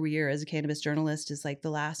his career as a cannabis journalist is like the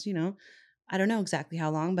last, I don't know exactly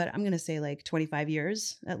how long, but I'm going to say like 25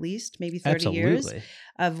 years at least, maybe 30 years Absolutely.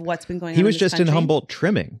 of what's been going on. He was in this just in country. Humboldt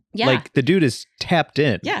trimming. Yeah. Like the dude is tapped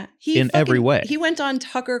in. Yeah. In every way. He went on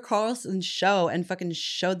Tucker Carlson's show and fucking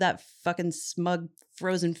showed that fucking smug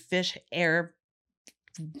frozen fish air.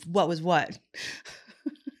 What was what?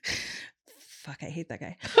 Fuck, I hate that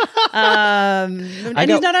guy. And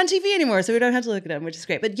he's not on TV anymore, so we don't have to look at him, which is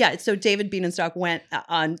great. But yeah, so David Bienenstock went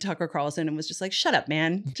on Tucker Carlson and was just like, "Shut up,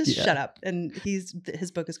 man! Just shut up." And his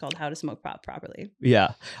book is called How to Smoke Pot Properly.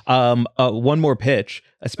 Yeah. One more pitch.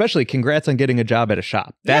 Especially, congrats on getting a job at a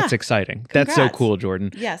shop. That's exciting. Congrats. That's so cool,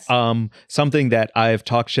 Jordan. Yes. Something that I've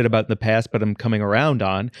talked shit about in the past, but I'm coming around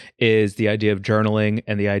on, is the idea of journaling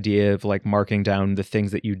and the idea of like marking down the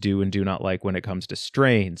things that you do and do not like when it comes to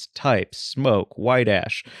strains, types, smoke, white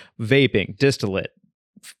ash, vaping, distillate,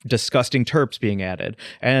 disgusting terps being added.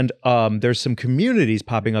 And there's some communities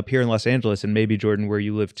popping up here in Los Angeles, and maybe Jordan, where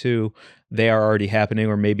you live too, they are already happening,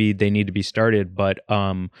 or maybe they need to be started. But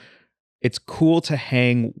it's cool to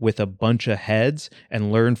hang with a bunch of heads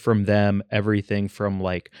and learn from them everything from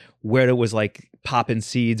like where it was like popping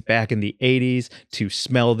seeds back in the 80s to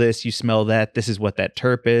smell this, you smell that, this is what that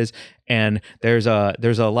terp is. And there's a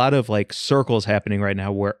lot of like circles happening right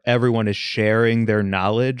now where everyone is sharing their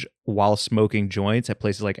knowledge while smoking joints at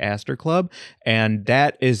places like Astor Club. And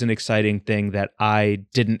that is an exciting thing that I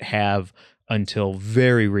didn't have until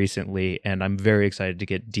very recently, and I'm very excited to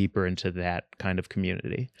get deeper into that kind of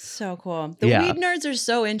community. So cool. The weed nerds are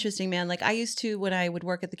so interesting, man. Like I used to, when I would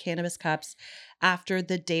work at the Cannabis Cups, after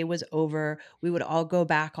the day was over, we would all go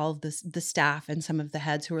back, all of the staff and some of the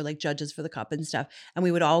heads who were like judges for the cup and stuff, and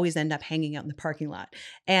we would always end up hanging out in the parking lot.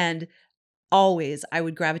 And always I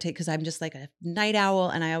would gravitate, because I'm just like a night owl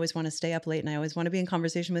and I always want to stay up late and I always want to be in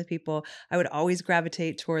conversation with people. I would always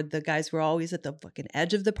gravitate toward the guys who are always at the fucking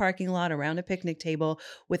edge of the parking lot around a picnic table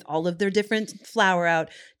with all of their different flower out,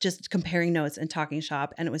 just comparing notes and talking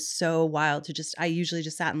shop. And it was so wild to I usually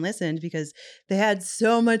just sat and listened, because they had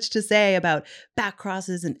so much to say about back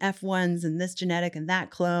crosses and F1s and this genetic and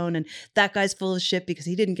that clone, and that guy's full of shit because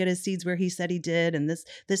he didn't get his seeds where he said he did, and this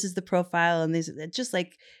is the profile, and these just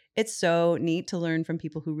like, it's so neat to learn from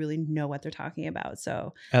people who really know what they're talking about.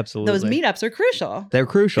 So absolutely, those meetups are crucial. They're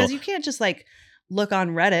crucial, because you can't just like look on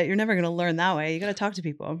Reddit. You're never going to learn that way. You got to talk to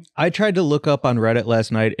people. I tried to look up on Reddit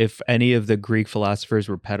last night if any of the Greek philosophers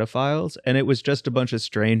were pedophiles, and it was just a bunch of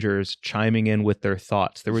strangers chiming in with their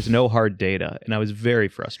thoughts. There was no hard data, and I was very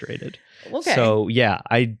frustrated. Okay. So yeah,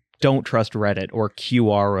 I don't trust Reddit or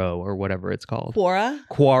QRO or whatever it's called.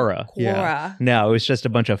 Quora. Yeah. No, it was just a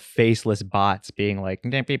bunch of faceless bots being like,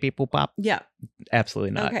 pop. Yeah.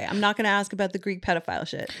 Absolutely not. Okay. I'm not going to ask about the Greek pedophile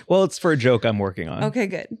shit. Well, it's for a joke I'm working on. Okay,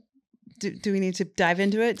 good. Do we need to dive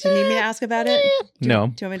into it? Do you need me to ask about it? No.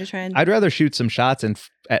 Do you want me to try and? I'd rather shoot some shots and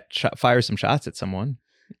fire some shots at someone.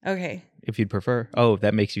 Okay. If you'd prefer. Oh,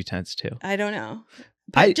 that makes you tense too. I don't know.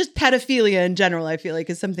 Just pedophilia in general, I feel like,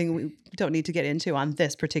 is something we don't need to get into on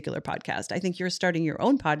this particular podcast. I think you're starting your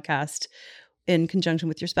own podcast in conjunction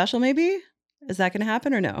with your special, maybe? Is that going to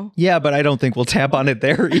happen or no? Yeah, but I don't think we'll tap on it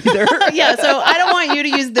there either. Yeah, so I don't want you to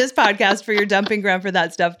use this podcast for your dumping ground for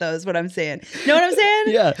that stuff, though, is what I'm saying. Know what I'm saying?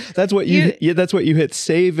 Yeah, that's what you hit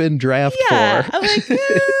save and draft for. I'm like,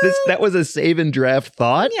 that was a save and draft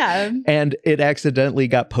thought. Yeah. And it accidentally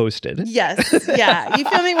got posted. Yes. Yeah. You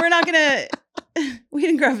feel me? We're not going to... Weed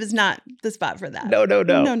and Grove is not the spot for that. No.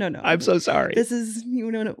 No. I'm so sorry. This is, we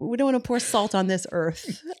don't want to pour salt on this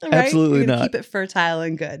earth. Right? Absolutely not. Keep it fertile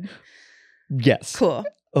and good. Yes. Cool.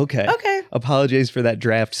 Okay. Apologies for that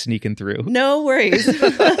draft sneaking through. No worries.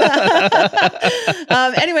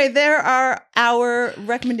 Anyway, there are our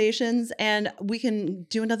recommendations, and we can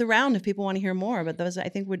do another round if people want to hear more. But those, I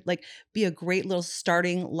think, would like be a great little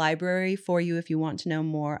starting library for you if you want to know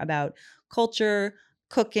more about culture,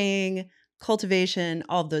 cooking, cultivation,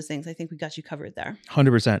 all of those things. I think we got you covered there.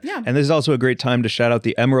 100%. Yeah. And this is also a great time to shout out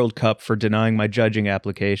the Emerald Cup for denying my judging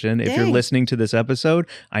application. If you're listening to this episode,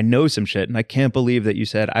 I know some shit, and I can't believe that you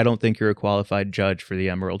said, I don't think you're a qualified judge for the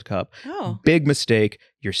Emerald Cup. Oh. Big mistake.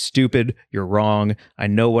 You're stupid. You're wrong. I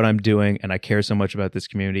know what I'm doing, and I care so much about this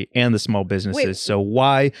community and the small businesses. Wait. So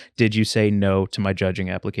why did you say no to my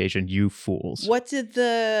judging application, you fools? What did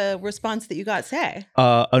the response that you got say?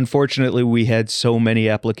 Unfortunately, we had so many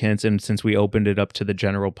applicants, and since we opened it up to the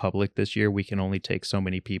general public this year, we can only take so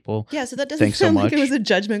many people. Yeah, so that doesn't sound like it was a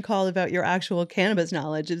judgment call about your actual cannabis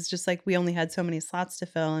knowledge. It's just like we only had so many slots to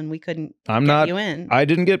fill, and we couldn't get you in. I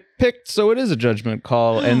didn't get picked, so it is a judgment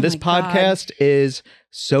call. And this podcast is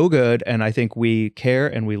so good, and I think we care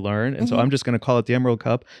and we learn. And so I'm just going to call it the Emerald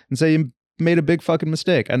Cup and say you made a big fucking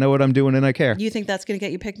mistake. I know what I'm doing and I care. You think that's going to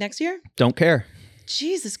get you picked next year? Don't care.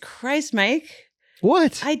 Jesus Christ, Mike.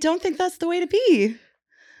 What? I don't think that's the way to be.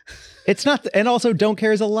 It's not. And also, don't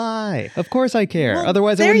care is a lie. Of course I care. Well,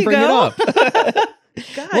 Otherwise, I there wouldn't you bring it go. up.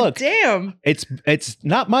 God Look, damn. It's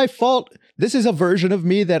not my fault. This is a version of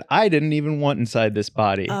me that I didn't even want inside this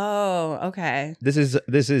body. Oh, okay. This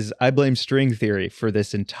is I blame string theory for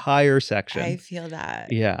this entire section. I feel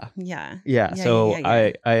that. Yeah. Yeah. So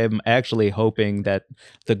yeah. I am actually hoping that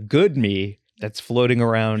the good me that's floating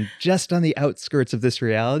around just on the outskirts of this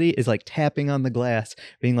reality is like tapping on the glass,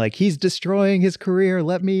 being like, he's destroying his career.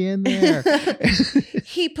 Let me in there.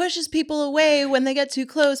 He pushes people away when they get too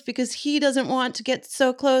close because he doesn't want to get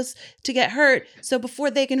so close to get hurt. So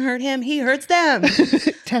before they can hurt him, he hurts them.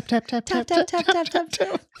 Tap, tap, tap, Tap, tap, tap, tap, tap,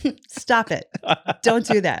 tap. Stop it. Don't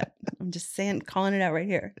do that. I'm just calling it out right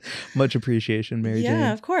here. Much appreciation, Mary Jane.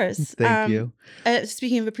 Yeah, of course. Thank you.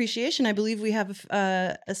 Speaking of appreciation, I believe we have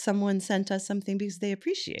someone sent us something because they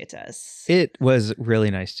appreciate us. It was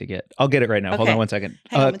really nice to get. I'll get it right now. Hold Okay. on one second.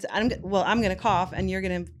 Hang on. I'm going to cough and you're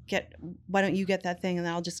going to get, why don't you get that thing and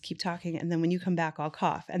then I'll just keep talking. And then when you come back, I'll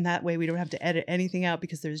cough. And that way we don't have to edit anything out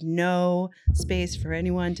because there's no space for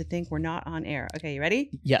anyone to think we're not on air. Okay, you ready?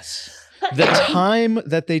 Yes. The time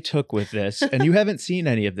that they took with this, and you haven't seen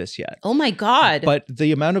any of this yet. Oh my God. But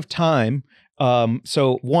the amount of time.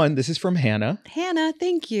 So one, this is from Hannah. Hannah,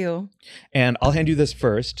 thank you. And I'll hand you this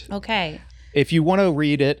first. Okay. If you want to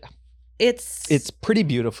read it, it's pretty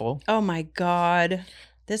beautiful. Oh my God.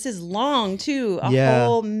 This is long too. Yeah.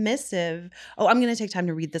 Whole missive. Oh, I'm going to take time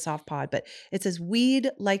to read this off pod, but it says, we'd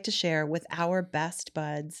like to share with our best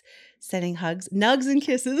buds, sending hugs, nugs and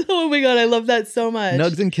kisses. Oh my God. I love that so much.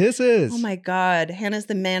 Nugs and kisses. Oh my God. Hannah's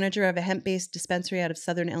the manager of a hemp-based dispensary out of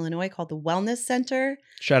Southern Illinois called the Wellness Center.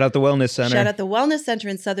 Shout out the Wellness Center. Shout out the Wellness Center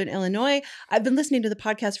in Southern Illinois. I've been listening to the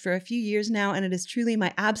podcast for a few years now, and it is truly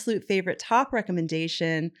my absolute favorite top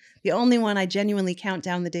recommendation. The only one I genuinely count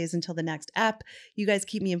down the days until the next ep. You guys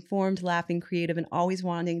keep me informed, laughing, creative, and always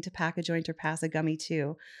wanting to pack a joint or pass a gummy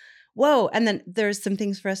too. Whoa. And then there's some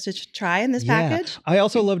things for us to try in this package. I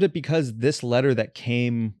also loved it because this letter that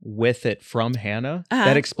came with it from Hannah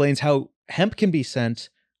that explains how hemp can be sent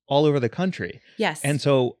all over the country. Yes. And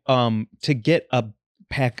so to get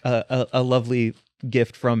a lovely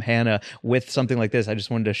gift from Hannah with something like this, I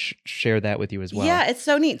just wanted to share that with you as well. Yeah, it's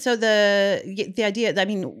so neat. So the idea, I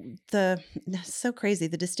mean, it's so crazy.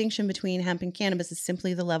 The distinction between hemp and cannabis is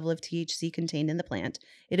simply the level of THC contained in the plant.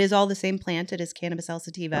 It is all the same plant. It is Cannabis L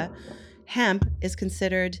sativa. Hemp is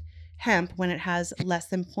considered hemp when it has less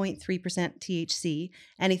than 0.3% THC.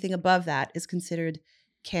 Anything above that is considered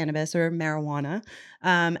cannabis or marijuana.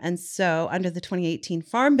 And so under the 2018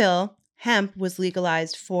 Farm Bill, hemp was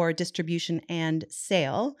legalized for distribution and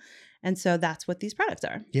sale. And so that's what these products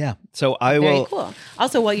are. Yeah. So I Very will. cool.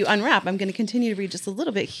 Also, while you unwrap, I'm going to continue to read just a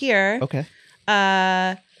little bit here. Okay.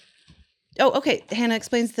 Okay. Hannah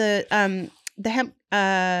explains the hemp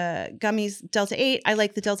gummies Delta 8. I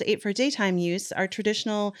like the Delta 8 for daytime use. Our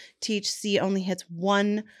traditional THC only hits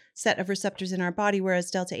one set of receptors in our body,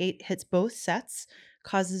 whereas Delta 8 hits both sets,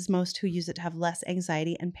 causes most who use it to have less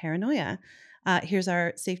anxiety and paranoia. Here's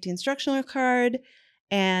our safety instructional card.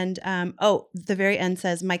 And, the very end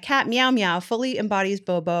says, my cat Meow Meow fully embodies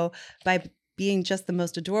Bobo by being just the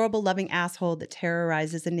most adorable, loving asshole that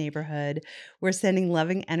terrorizes a neighborhood. We're sending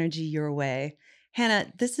loving energy your way.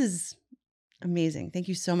 Hannah, this is amazing. Thank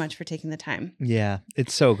you so much for taking the time. Yeah,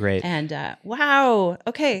 it's so great. And wow.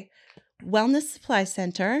 Okay. Wellness Supply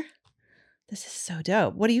Center. This is so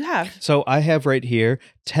dope. What do you have? So I have right here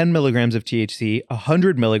 10 milligrams of THC,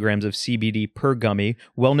 100 milligrams of CBD per gummy,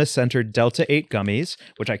 Wellness Center Delta 8 gummies,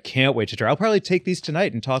 which I can't wait to try. I'll probably take these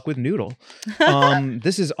tonight and talk with Noodle.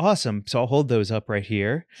 This is awesome. So I'll hold those up right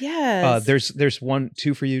here. Yes. There's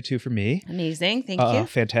 2 for you, 2 for me. Amazing. Thank you.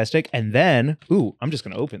 Fantastic. And then, I'm just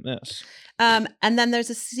going to open this. And then there's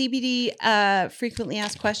a CBD frequently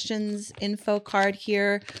asked questions info card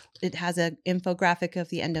here. It has an infographic of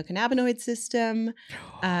the endocannabinoid system.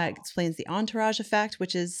 It explains the entourage effect,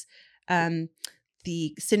 which is the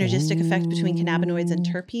synergistic effect between cannabinoids and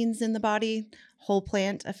terpenes in the body, whole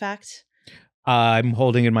plant effect. I'm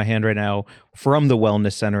holding in my hand right now from the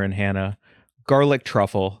Wellness Center in Hannah, garlic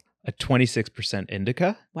truffle, a 26%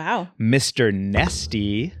 indica. Wow. Mr.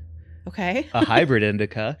 Nesty. Okay. A hybrid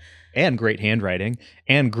indica, and great handwriting,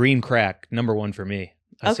 and green crack, number 1 for me.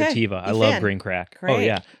 A sativa. I love green crack. Great. Oh,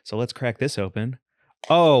 yeah. So let's crack this open.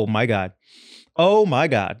 Oh, my God. Oh, my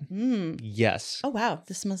God. Yes. Oh, wow.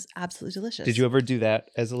 This smells absolutely delicious. Did you ever do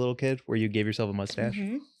that as a little kid where you gave yourself a mustache?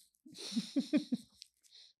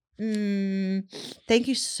 Thank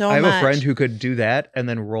you so much. I have a friend who could do that and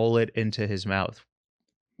then roll it into his mouth.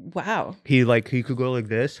 Wow. He could go like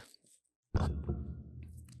this.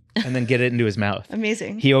 and then get it into his mouth.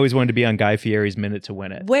 Amazing. He always wanted to be on Guy Fieri's Minute to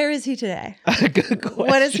Win It. Where is he today? Good question.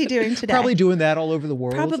 What is he doing today? Probably doing that all over the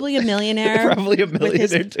world. Probably a millionaire. Probably a with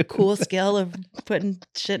millionaire. his cool skill of putting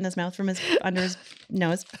shit in his mouth from under his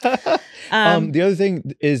nose. The other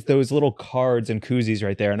thing is those little cards and koozies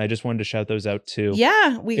right there, and I just wanted to shout those out too.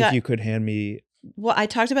 Yeah, If you could hand me. Well, I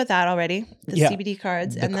talked about that already. The CBD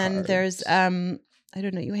cards, the and then cards. there's I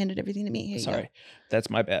don't know. You handed everything to me. Here you Sorry, go. that's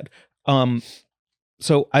my bad.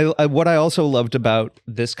 So I what I also loved about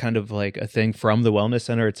this kind of like a thing from the wellness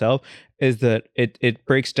center itself is that it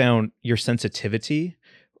breaks down your sensitivity,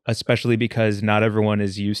 especially because not everyone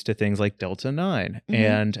is used to things like Delta-9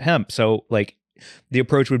 and hemp. So like the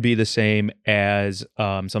approach would be the same as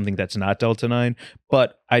something that's not Delta-9,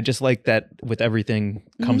 but I just like that with everything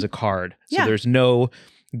comes a card. So there's no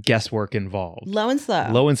guesswork involved. Low and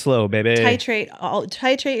slow, baby.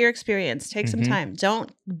 Titrate your experience. Take some time.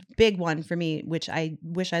 Big one for me, which I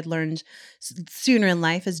wish I'd learned sooner in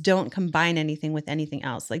life, is don't combine anything with anything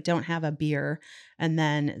else. Like don't have a beer and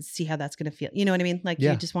then see how that's going to feel. You know what I mean? Like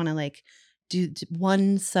you just want to like do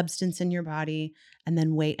one substance in your body and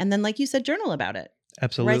then wait. And then like you said, journal about it.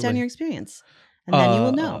 Absolutely. Write down your experience. And then you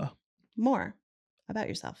will know more about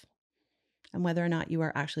yourself. And whether or not you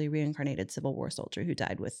are actually a reincarnated Civil War soldier who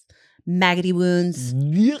died with maggoty wounds.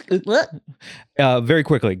 Very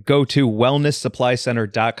quickly, go to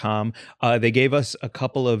wellnesssupplycenter.com. They gave us a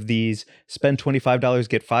couple of these, spend $25,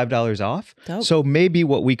 get $5 off. Dope. So maybe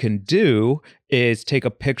what we can do is take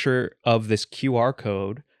a picture of this QR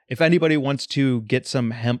code. If anybody wants to get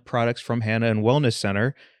some hemp products from Hannah and Wellness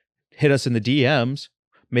Center, hit us in the DMs.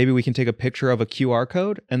 Maybe we can take a picture of a QR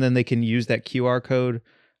code and then they can use that QR code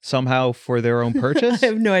somehow for their own purchase. I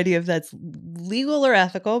have no idea if that's legal or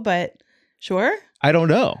ethical, but sure. I don't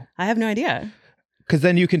know. I have no idea. Because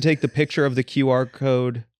then you can take the picture of the QR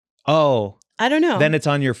code. Oh. I don't know. Then it's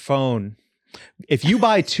on your phone. If you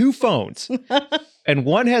buy two phones and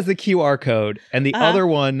one has the QR code and the other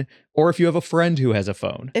one, or if you have a friend who has a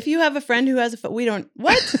phone. If you have a friend who has a phone, we don't,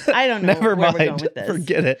 what? I don't know. Never where mind. we're going with this.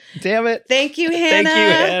 Forget it. Damn it. Thank you, Hannah.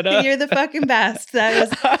 Thank you, Hannah. You're the fucking best. That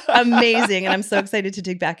was amazing. And I'm so excited to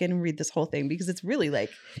dig back in and read this whole thing because it's really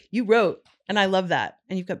like you wrote, and I love that.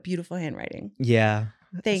 And you've got beautiful handwriting. Yeah.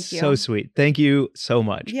 Thank you. So sweet. Thank you so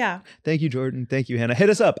much. Yeah. Thank you, Jordan. Thank you, Hannah. Hit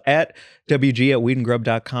us up at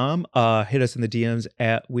wg@weedandgrub.com. Hit us in the DMs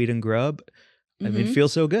at weedandgrub. I mean, it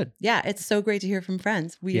feels so good. Yeah. It's so great to hear from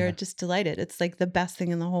friends. We are just delighted. It's like the best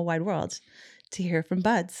thing in the whole wide world to hear from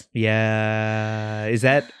buds. Yeah. Is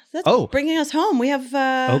that? That's bringing us home. We have,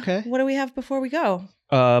 okay. What do we have before we go?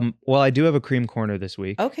 Well, I do have a cream corner this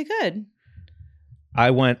week. Okay, good. I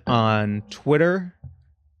went on Twitter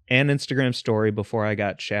and Instagram story before I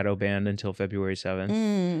got shadow banned until February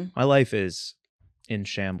 7th. My life is in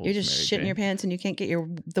shambles. You're just Mary shitting Jane. your pants and you can't get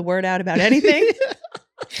the word out about anything.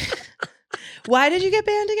 Why did you get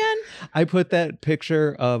banned again? I put that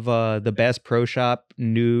picture of the Bass Pro Shop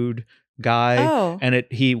nude guy, and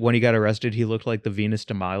when he got arrested, he looked like the Venus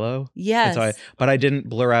de Milo. Yes, but I didn't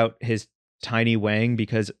blur out his tiny wang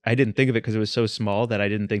because I didn't think of it because it was so small that I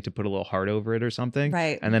didn't think to put a little heart over it or something.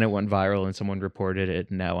 Right. And then it went viral and someone reported it.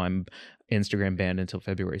 And now I'm Instagram banned until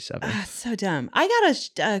February 7th. So dumb. I got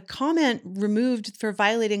a comment removed for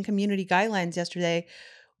violating community guidelines yesterday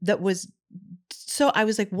that was so I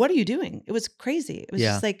was like, what are you doing? It was crazy. It was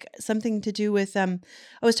just like something to do with I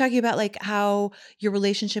was talking about like how your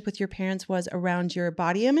relationship with your parents was around your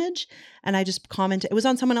body image. And I just commented, it was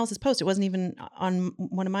on someone else's post. It wasn't even on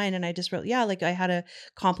one of mine. And I just wrote, like I had a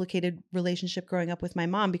complicated relationship growing up with my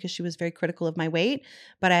mom because she was very critical of my weight.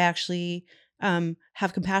 But I actually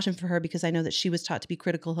have compassion for her because I know that she was taught to be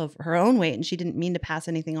critical of her own weight and she didn't mean to pass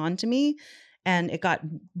anything on to me. And it got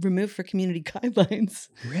removed for community guidelines.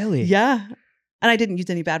 Really? Yeah. And I didn't use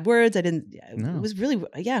any bad words. I didn't. No. It was really,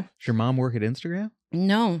 Does your mom work at Instagram?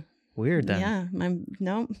 No. Weird then. Yeah.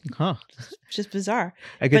 No. Huh. It's just bizarre.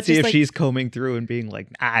 I could see if she's combing through and being like,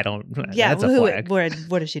 I don't. Yeah. That's a flag.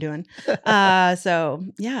 What is she doing? So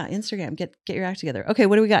yeah, Instagram, get your act together. Okay.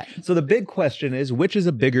 What do we got? So the big question is, which is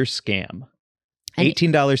a bigger scam?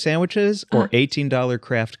 $18 sandwiches or $18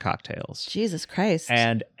 craft cocktails? Jesus Christ.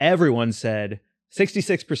 And everyone said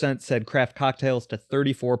 66% said craft cocktails to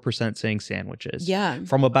 34% saying sandwiches. Yeah.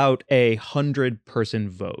 From about 100-person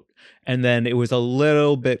vote. And then it was a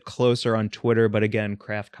little bit closer on Twitter, but again,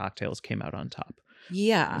 craft cocktails came out on top.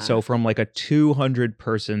 Yeah. So from like a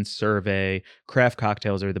 200-person survey, craft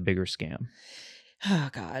cocktails are the bigger scam. Oh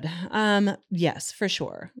God. Yes, for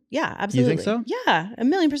sure. Yeah, absolutely. You think so? Yeah,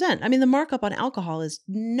 1,000,000%. I mean, the markup on alcohol is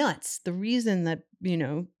nuts. The reason that,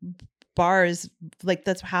 bars, like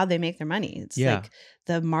that's how they make their money. It's Yeah. like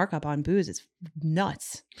the markup on booze is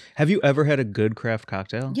nuts. Have you ever had a good craft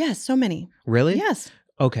cocktail? Yes, so many. Really? Yes.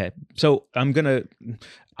 Okay. So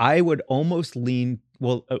I would almost lean,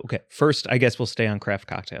 well, okay. First, I guess we'll stay on craft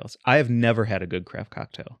cocktails. I have never had a good craft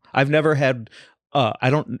cocktail. I've never had, I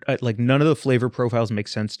don't, like none of the flavor profiles make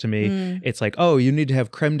sense to me. It's like, oh, you need to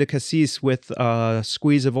have creme de cassis with a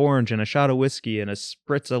squeeze of orange and a shot of whiskey and a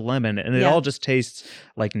spritz of lemon. And it all just tastes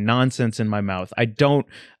like nonsense in my mouth.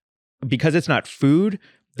 Because it's not food,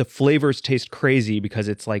 the flavors taste crazy because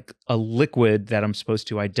it's like a liquid that I'm supposed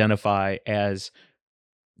to identify as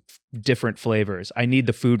different flavors. I need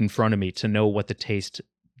the food in front of me to know what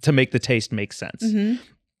to make the taste make sense.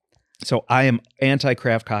 So I am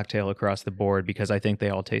anti-craft cocktail across the board because I think they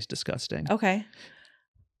all taste disgusting. Okay.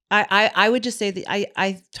 I would just say that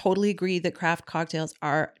I totally agree that craft cocktails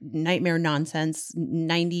are nightmare nonsense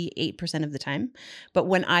 98% of the time. But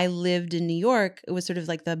when I lived in New York, it was sort of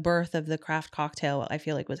like the birth of the craft cocktail, I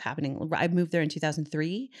feel like was happening. I moved there in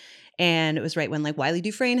 2003. And it was right when like Wiley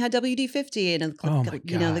Dufresne had WD-50 and Oh my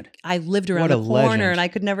you know, God. I lived around What a the corner legend. and I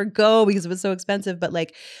could never go because it was so expensive. But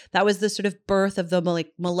like that was the sort of birth of the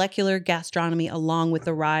like molecular gastronomy along with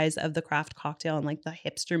the rise of the craft cocktail and like the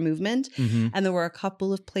hipster movement. Mhm. And there were a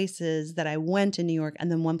couple of places that I went in New York and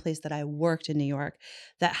then one place that I worked in New York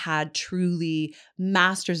that had truly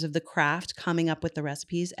masters of the craft coming up with the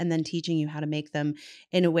recipes and then teaching you how to make them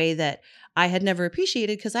in a way that I had never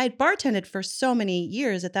appreciated because I had bartended for so many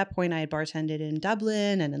years. At that point, I had bartended in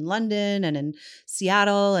Dublin and in London and in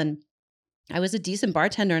Seattle, and I was a decent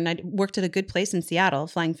bartender, and I worked at a good place in Seattle,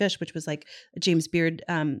 Flying Fish, which was like a James Beard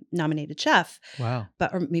nominated chef. Wow.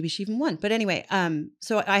 But or maybe she even won. But anyway,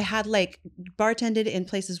 so I had like bartended in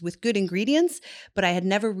places with good ingredients, but I had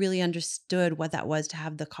never really understood what that was to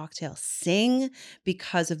have the cocktail sing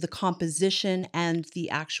because of the composition and the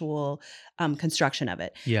actual construction of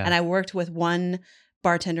it. Yeah. And I worked with one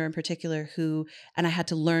bartender in particular and I had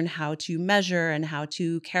to learn how to measure and how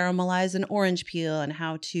to caramelize an orange peel and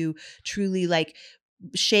how to truly like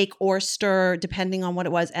shake or stir depending on what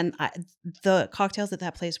it was. And the cocktails at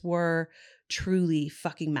that place were truly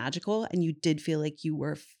fucking magical. And you did feel like you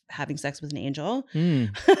were having sex with an angel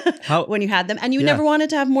when you had them. And you never wanted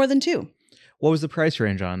to have more than two. What was the price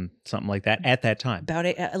range on something like that at that time? About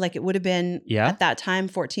it, like it would have been at that time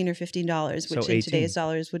 $14 or $15, which So in 18. today's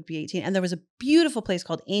dollars would be 18. And there was a beautiful place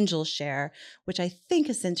called Angel's Share, which I think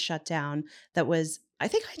has since shut down. I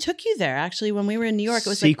think I took you there actually when we were in New York. It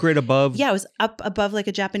was secret above. Yeah, it was up above like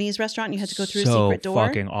a Japanese restaurant. And you had to go through a So secret door.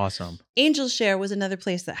 fucking awesome. Angel's Share was another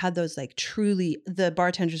place that had those like truly, the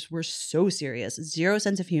bartenders were so serious, zero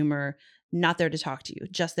sense of humor. Not there to talk to you,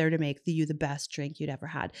 just there to make you the best drink you'd ever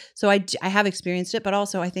had. So I have experienced it, but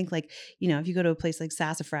also I think like, you know, if you go to a place like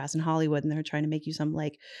Sassafras in Hollywood and they're trying to make you some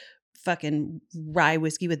like fucking rye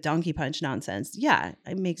whiskey with donkey punch nonsense, yeah,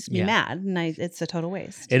 it makes me mad, and it's a total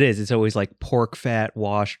waste. It is. It's always like pork fat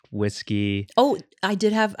washed whiskey. Oh, I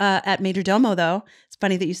did have at Major Domo though. It's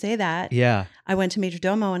funny that you say that. Yeah. I went to Major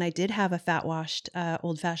Domo and I did have a fat washed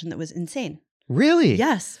old fashioned that was insane. Really?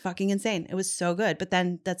 Yes, fucking insane. It was so good. But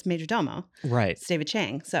then that's Major Domo. Right. It's David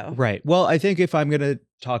Chang. So Right. Well, I think if I'm going to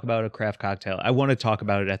talk about a craft cocktail, I want to talk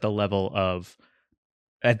about it at that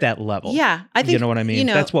level. Yeah, I think, you know what I mean? You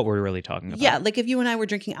know, that's what we're really talking about. Yeah, like if you and I were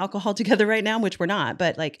drinking alcohol together right now, which we're not,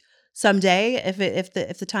 but like someday, if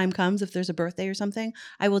the time comes, if there's a birthday or something,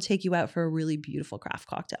 I will take you out for a really beautiful craft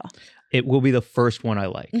cocktail. It will be the first one I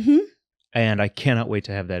like. Mm-hmm. And I cannot wait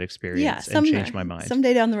to have that experience and change my mind.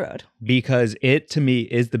 Someday down the road. Because it, to me,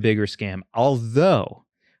 is the bigger scam. Although,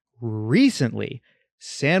 recently,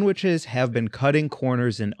 sandwiches have been cutting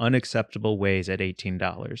corners in unacceptable ways at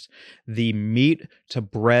 $18. The meat to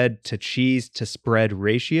bread to cheese to spread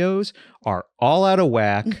ratios are all out of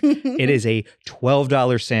whack. It is a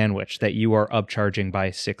 $12 sandwich that you are upcharging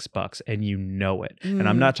by $6, and you know it. And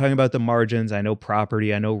I'm not talking about the margins. I know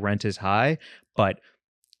property, I know rent is high, but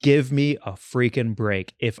give me a freaking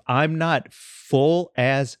break. If I'm not full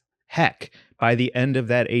as heck by the end of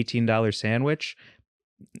that $18 sandwich,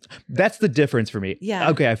 that's the difference for me. Yeah.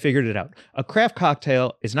 Okay, I figured it out. A craft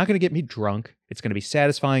cocktail is not going to get me drunk. It's going to be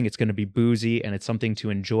satisfying. It's going to be boozy, and it's something to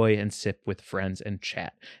enjoy and sip with friends and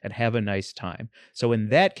chat and have a nice time. So in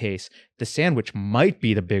that case, the sandwich might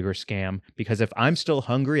be the bigger scam, because if I'm still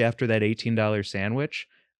hungry after that $18 sandwich,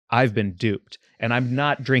 I've been duped. And I'm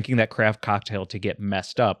not drinking that craft cocktail to get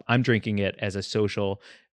messed up. I'm drinking it as a social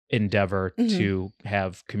endeavor to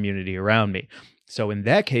have community around me. So in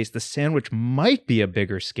that case, the sandwich might be a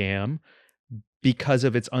bigger scam, because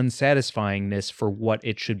of its unsatisfyingness for what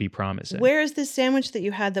it should be promising. Where is this sandwich that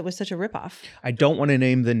you had that was such a ripoff? I don't want to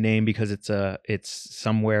name the name because it's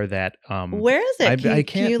somewhere that Where is it? I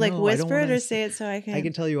Can you like no, I don't whisper it wanna or say it so I can? I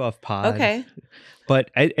can tell you off pod. Okay. But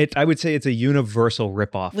I would say it's a universal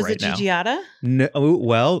ripoff Was right it now. Gigiata? No,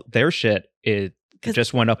 well, their shit it 'Cause-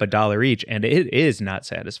 just went up $1 each, and it is not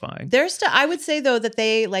satisfying. There's still, I would say though that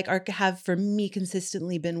they like have for me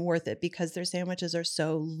consistently been worth it because their sandwiches are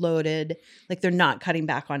so loaded. Like they're not cutting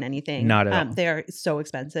back on anything. Not at all. They are so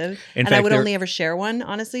expensive, In and fact, I would they're- only ever share one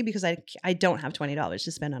honestly because I don't have $20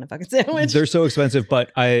 to spend on a fucking sandwich. They're so expensive,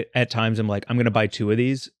 but I at times I'm like, I'm gonna buy 2 of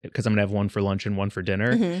these because I'm gonna have one for lunch and one for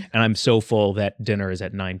dinner, Mhm. and I'm so full that dinner is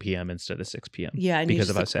at 9 p.m. instead of 6 p.m. Yeah, and because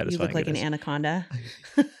you of how just look, you satisfying look like it an is. anaconda.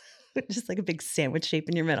 Just like a big sandwich shape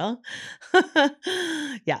in your middle.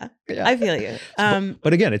 Yeah, Yeah. I feel you.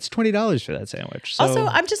 But again, it's $20 for that sandwich. So Also,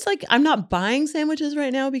 I'm just like, I'm not buying sandwiches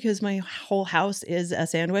right now because my whole house is a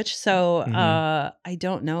sandwich. So Mhm. I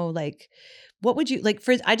don't know, like, what would you like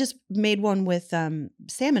for? I just made one with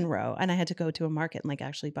salmon roe, and I had to go to a market and like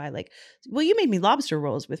actually buy like. Well, you made me lobster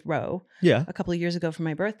rolls with roe yeah, a couple of years ago for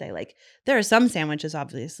my birthday. Like, there are some sandwiches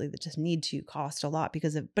obviously that just need to cost a lot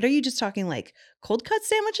because of. But are you just talking like cold cut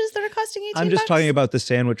sandwiches that are costing $18? I'm just talking about the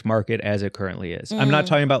sandwich market as it currently is. I'm not Mm.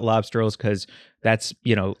 talking about lobster rolls because that's,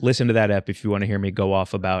 listen to that ep if you want to hear me go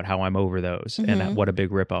off about how I'm over those Mhm. and what a big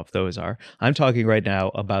ripoff those are. I'm talking right now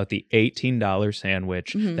about the $18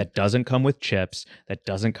 sandwich Mhm. that doesn't come with chips, that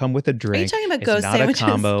doesn't come with a drink. Are you talking about It's ghost not sandwiches? a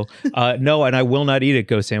combo. No, and I will not eat a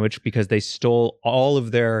ghost sandwich because they stole all of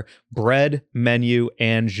their bread, menu,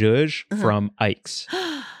 and zhuzh Uh-huh. from Ike's.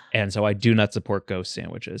 And so I do not support ghost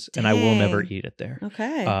sandwiches, and I will never Dang. eat it there.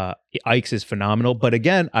 Okay. Ike's is phenomenal, but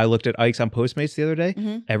again, I looked at Ike's on Postmates the other day.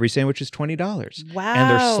 Mhm. Every sandwich is $20, Wow. and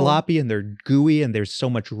they're sloppy and they're gooey, and there's so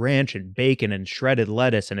much ranch and bacon and shredded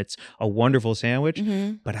lettuce, and it's a wonderful sandwich.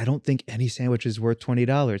 Mhm. But I don't think any sandwich is worth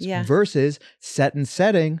 $20. Yeah. Versus set and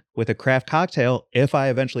setting with a craft cocktail. If I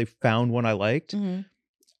eventually found one I liked, Mhm.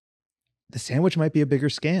 the sandwich might be a bigger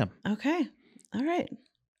scam. Okay. All right.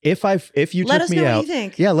 If you Let took us me know out, what you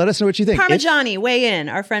think. yeah, let us know what you think. If- Parmigiani, weigh in.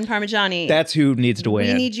 Our friend Parmigiani. that's who needs to weigh we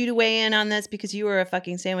in. need you to weigh in on this because you are a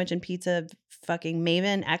fucking sandwich and pizza fucking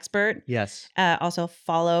maven expert. Yes. Also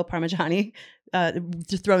follow Parmigiani.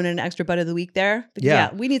 Just throwing in an extra butt of the week there. Because,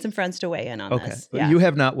 Yeah. we need some friends to weigh in on Okay. this. But Yeah. you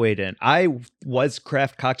have not weighed in. I was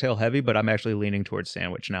craft cocktail heavy, but I'm actually leaning towards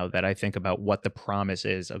sandwich now that I think about what the promise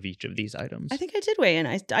is of each of these items. I think I did weigh in.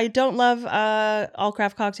 I don't love all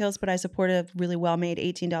craft cocktails, but I support a really well made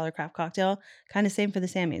 $18 craft cocktail. Kind of same for the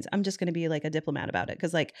Sammies. I'm just going to be like a diplomat about it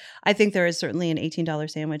because like I think there is certainly an $18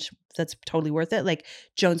 sandwich that's totally worth it. Like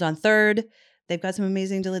Jones on Third, they've got some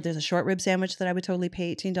amazing. There's a short rib sandwich that I would totally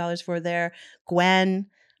pay $18 for there. Gwen,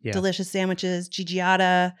 Yeah. delicious sandwiches.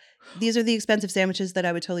 Gigiata. These are the expensive sandwiches that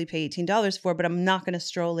I would totally pay $18 for, but I'm not going to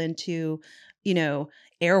stroll into,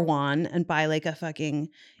 Erewhon and buy like a fucking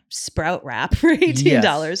sprout wrap for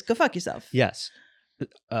 $18. Go fuck yourself. Yes.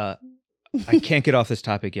 I can't get off this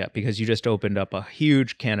topic yet because you just opened up a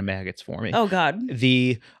huge can of maggots for me. Oh God.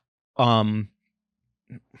 The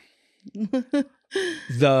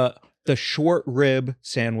the short rib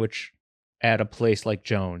sandwich at a place like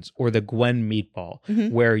Jones or the Gwen meatball Mhm.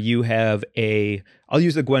 where you have I'll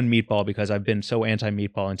use the Gwen meatball because I've been so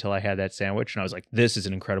anti-meatball until I had that sandwich and I was like, this is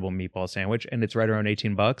an incredible meatball sandwich and it's right around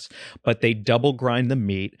 $18, but they double grind the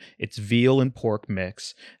meat. It's veal and pork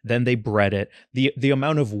mix. Then they bread it. The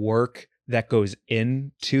amount of work that goes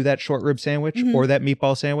into that short rib sandwich Mhm. or that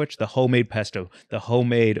meatball sandwich, the homemade pesto, the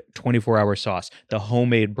homemade 24-hour sauce, the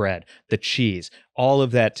homemade bread, the cheese, all of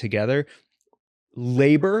that together,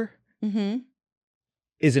 labor Mm-hmm.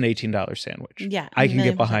 is an $18 sandwich. Yeah. I can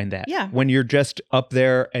get 1,000,000%. behind that. Yeah. When you're just up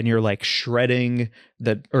there and you're like shredding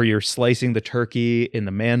or you're slicing the turkey in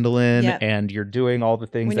the mandolin Yep. and you're doing all the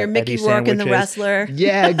things When that you're Mickey Eddie Rourke in The sandwiches- Wrestler.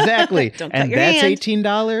 Yeah, exactly. Don't cut and your that's hand.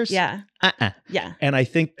 $18. Yeah. Yeah. And I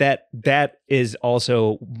think that is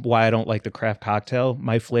also why I don't like the craft cocktail.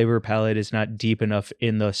 My flavor palette is not deep enough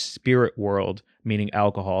in the spirit world, meaning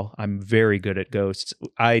alcohol. I'm very good at ghosts.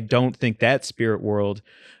 I don't think that spirit world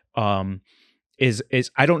is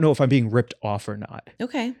I don't know if I'm being ripped off or not.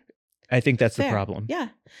 Okay. I think that's the Fair. problem. Yeah.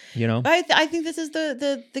 You know? But I think this is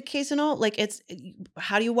the case in all. Like, it's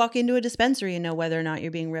how do you walk into a dispensary and know whether or not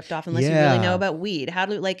you're being ripped off unless you really Yeah. know about weed? How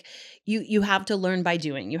do you have to learn by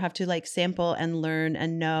doing? You have to like sample and learn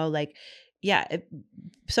and know like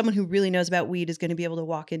someone who really knows about weed is going to be able to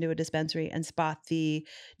walk into a dispensary and spot the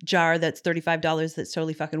jar that's $35 that's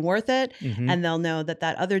totally fucking worth it. Mhm. And they'll know that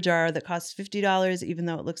other jar that costs $50, even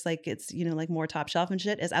though it looks like it's, like more top shelf and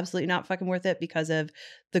shit, is absolutely not fucking worth it because of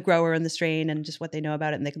the grower and the strain and just what they know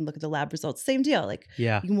about it. And they can look at the lab results. Same deal. Like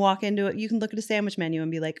Yeah. you can walk into it, you can look at a sandwich menu and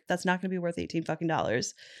be like, that's not going to be worth $18 fucking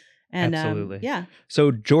dollars. And Absolutely. yeah.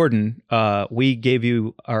 So Jordan, we gave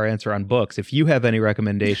you our answer on books. If you have any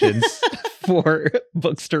recommendations for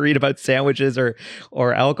books to read about sandwiches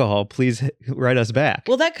or alcohol, please write us back.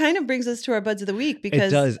 Well, that kind of brings us to our buds of the week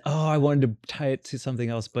because it does. Oh, I wanted to tie it to something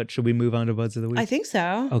else, but should we move on to buds of the week? I think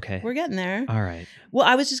so. Okay. We're getting there. All right. Well,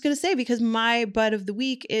 I was just going to say, because my bud of the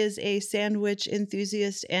week is a sandwich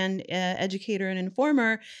enthusiast and educator and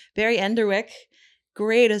informer, Barry Enderwick.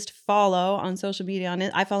 Greatest follow on social media.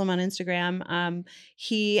 I follow him on Instagram.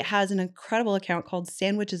 He has an incredible account called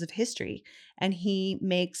Sandwiches of History, and he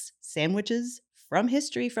makes sandwiches from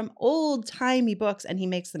history, from old timey books, and he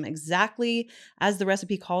makes them exactly as the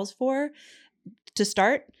recipe calls for to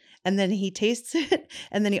start. And then he tastes it,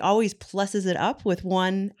 and then he always pluses it up with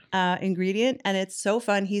one ingredient, and it's so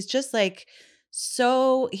fun. He's just like,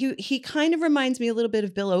 so he kind of reminds me a little bit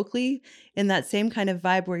of Bill Oakley in that same kind of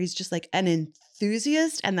vibe where he's just like an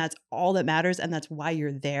enthusiast, and that's all that matters, and that's why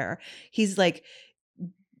you're there. He's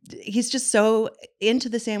just so into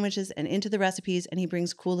the sandwiches and into the recipes, and he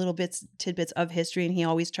brings cool little tidbits of history, and he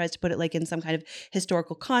always tries to put it like in some kind of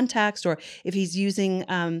historical context, or if he's using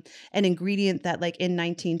an ingredient that like in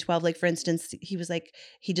 1912, like for instance,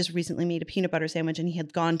 he just recently made a peanut butter sandwich, and he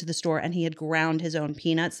had gone to the store and he had ground his own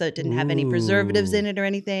peanuts, so it didn't have any preservatives in it or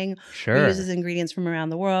anything. Sure. He uses ingredients from around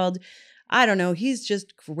the world. I don't know. He's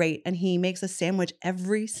just great. And he makes a sandwich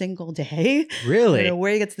every single day. Really? I don't know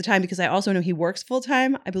where he gets the time, because I also know he works full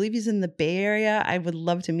time. I believe he's in the Bay Area. I would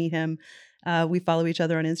love to meet him. We follow each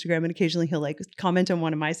other on Instagram, and occasionally he'll like comment on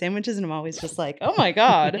one of my sandwiches, and I'm always just like, oh my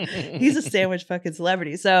God, he's a sandwich fucking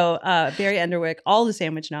celebrity. So Barry Enderwick, all the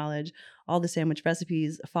sandwich knowledge, all the sandwich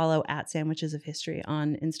recipes, follow at Sandwiches of History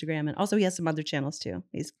on Instagram. And also he has some other channels too.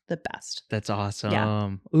 He's the best. That's awesome.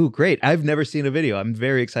 Yeah. Ooh, great. I've never seen a video. I'm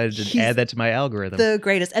very excited to add that to my algorithm. The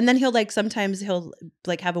greatest. And then sometimes he'll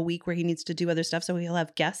like have a week where he needs to do other stuff. So he'll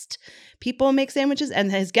have guest people make sandwiches, and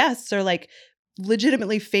his guests are like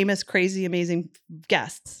legitimately famous, crazy, amazing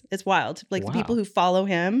guests. It's wild. Like the people who follow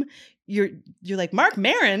him, you're like, Mark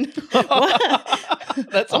Maron.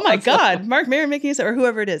 That's oh my God, Mark Maron making or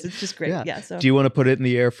whoever it is. It's just great. Yeah. So do you want to put it in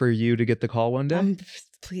the air for you to get the call one day?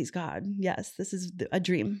 Please God, yes. This is a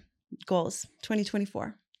dream. Goals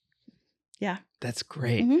 2024. Yeah. That's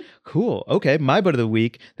great. Mm-hmm. Cool. Okay. My butt of the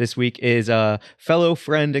week this week is fellow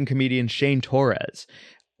friend and comedian Shane Torres.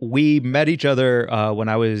 We met each other when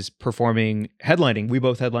I was headlining. We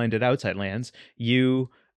both headlined at Outside Lands. You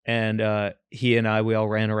and he and I, we all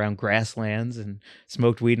ran around Grasslands and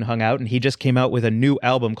smoked weed and hung out. And he just came out with a new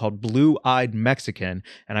album called Blue-Eyed Mexican.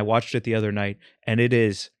 And I watched it the other night, and it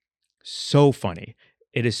is so funny.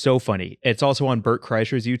 It is so funny. It's also on Bert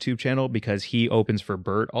Kreischer's YouTube channel because he opens for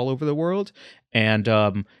Bert all over the world.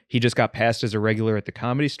 And he just got passed as a regular at the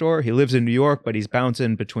Comedy Store. He lives in New York, but he's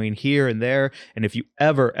bouncing between here and there. And if you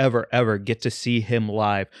ever, ever, ever get to see him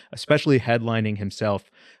live, especially headlining himself,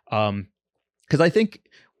 because I think,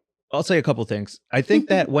 I'll say a couple things. I think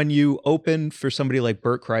that when you open for somebody like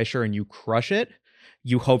Bert Kreischer and you crush it,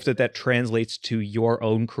 you hope that translates to your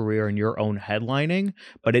own career and your own headlining,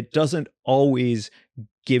 but it doesn't always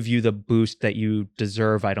give you the boost that you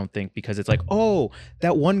deserve, I don't think, because it's like, oh,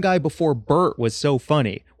 that one guy before Bert was so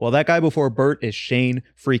funny. Well, that guy before Bert is Shane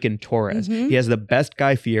freaking Torres. Mm-hmm. He has the best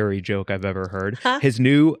Guy Fieri joke I've ever heard. His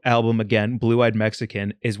new album, again, Blue-Eyed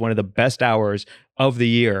Mexican, is one of the best hours of the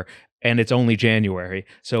year, and it's only January.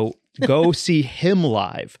 So go see him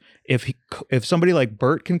live. If somebody like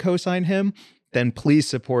Bert can co-sign him, then please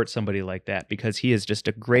support somebody like that, because he is just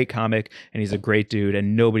a great comic and he's a great dude,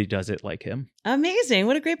 and nobody does it like him. Amazing.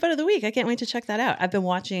 What a great butt of the week. I can't wait to check that out. I've been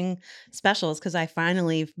watching specials because I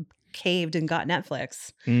finally caved and got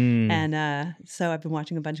Netflix. And so I've been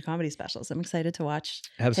watching a bunch of comedy specials. I'm excited to watch.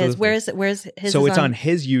 Absolutely. Where's his? So it's on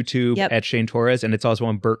his YouTube Yep. at Shane Torres, and it's also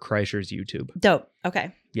on Bert Kreischer's YouTube. Dope.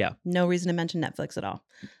 Okay. Yeah. No reason to mention Netflix at all.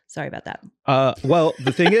 Sorry about that. Well,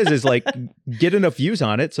 the thing is like get enough views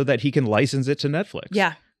on it so that he can license it to Netflix.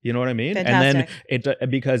 Yeah. You know what I mean? Fantastic. And then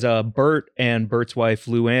because Bert and Bert's wife,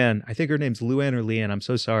 Luann, I think her name's Luann or Leanne. I'm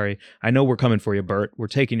so sorry. I know we're coming for you, Bert. We're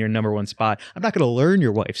taking your number one spot. I'm not going to learn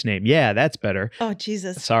your wife's name. Yeah, that's better. Oh,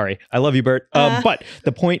 Jesus. Sorry. I love you, Bert. But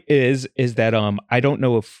the point is that I don't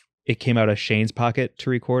know if it came out of Shane's pocket to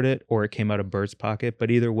record it or it came out of Bert's pocket,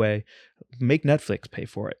 but either way, make Netflix pay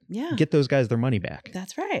for it. Yeah. Get those guys their money back.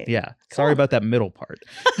 That's right. Yeah. Cool. Sorry about that middle part.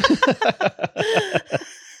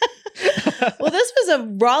 Well, this was a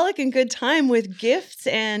rollicking good time with gifts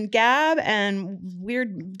and Gab and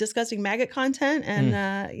weird, disgusting maggot content. And,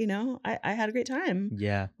 I had a great time.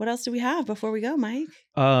 Yeah. What else do we have before we go, Mike?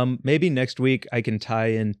 Maybe next week I can tie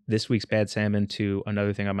in this week's bad salmon to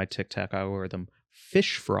another thing on my TikTok algorithm,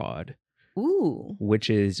 fish fraud. Ooh. Which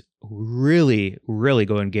is really, really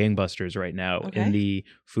going gangbusters right now in the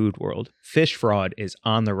food world. Fish fraud is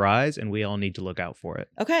on the rise, and we all need to look out for it.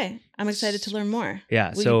 Okay. I'm excited to learn more.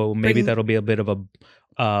 Yeah, so maybe that'll be a bit of a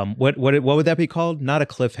what would that be called? Not a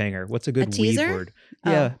cliffhanger. What's a good weed word?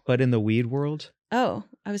 Oh. Yeah, but in the weed world? Oh,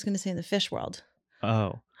 I was going to say in the fish world.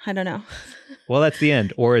 Oh. I don't know. Well, that's the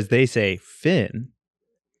end. Or as they say, Finn.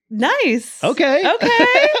 Nice. Okay.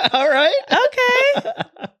 All right. Okay.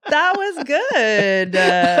 That was good.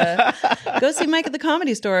 Go see Mike at the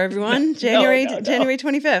Comedy Store, everyone. January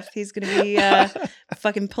 25th. He's going to be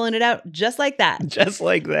fucking pulling it out just like that. Just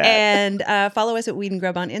like that. And follow us at Weed and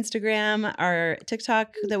Grub on Instagram. Our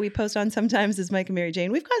TikTok that we post on sometimes is Mike and Mary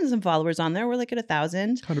Jane. We've gotten some followers on there. We're like at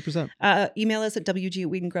 1,000. 100%. Email us at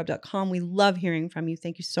wg@weedandgrub.com. We love hearing from you.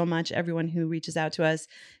 Thank you so much, everyone who reaches out to us.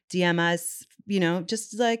 DM us,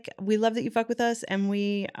 just like we love that you fuck with us, and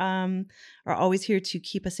we are always here to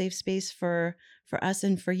keep a safe space for us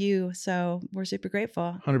and for you. So we're super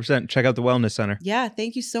grateful. 100%. Check out the Wellness Center. Yeah,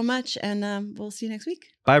 thank you so much, and we'll see you next week.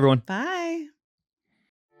 Bye, everyone. Bye.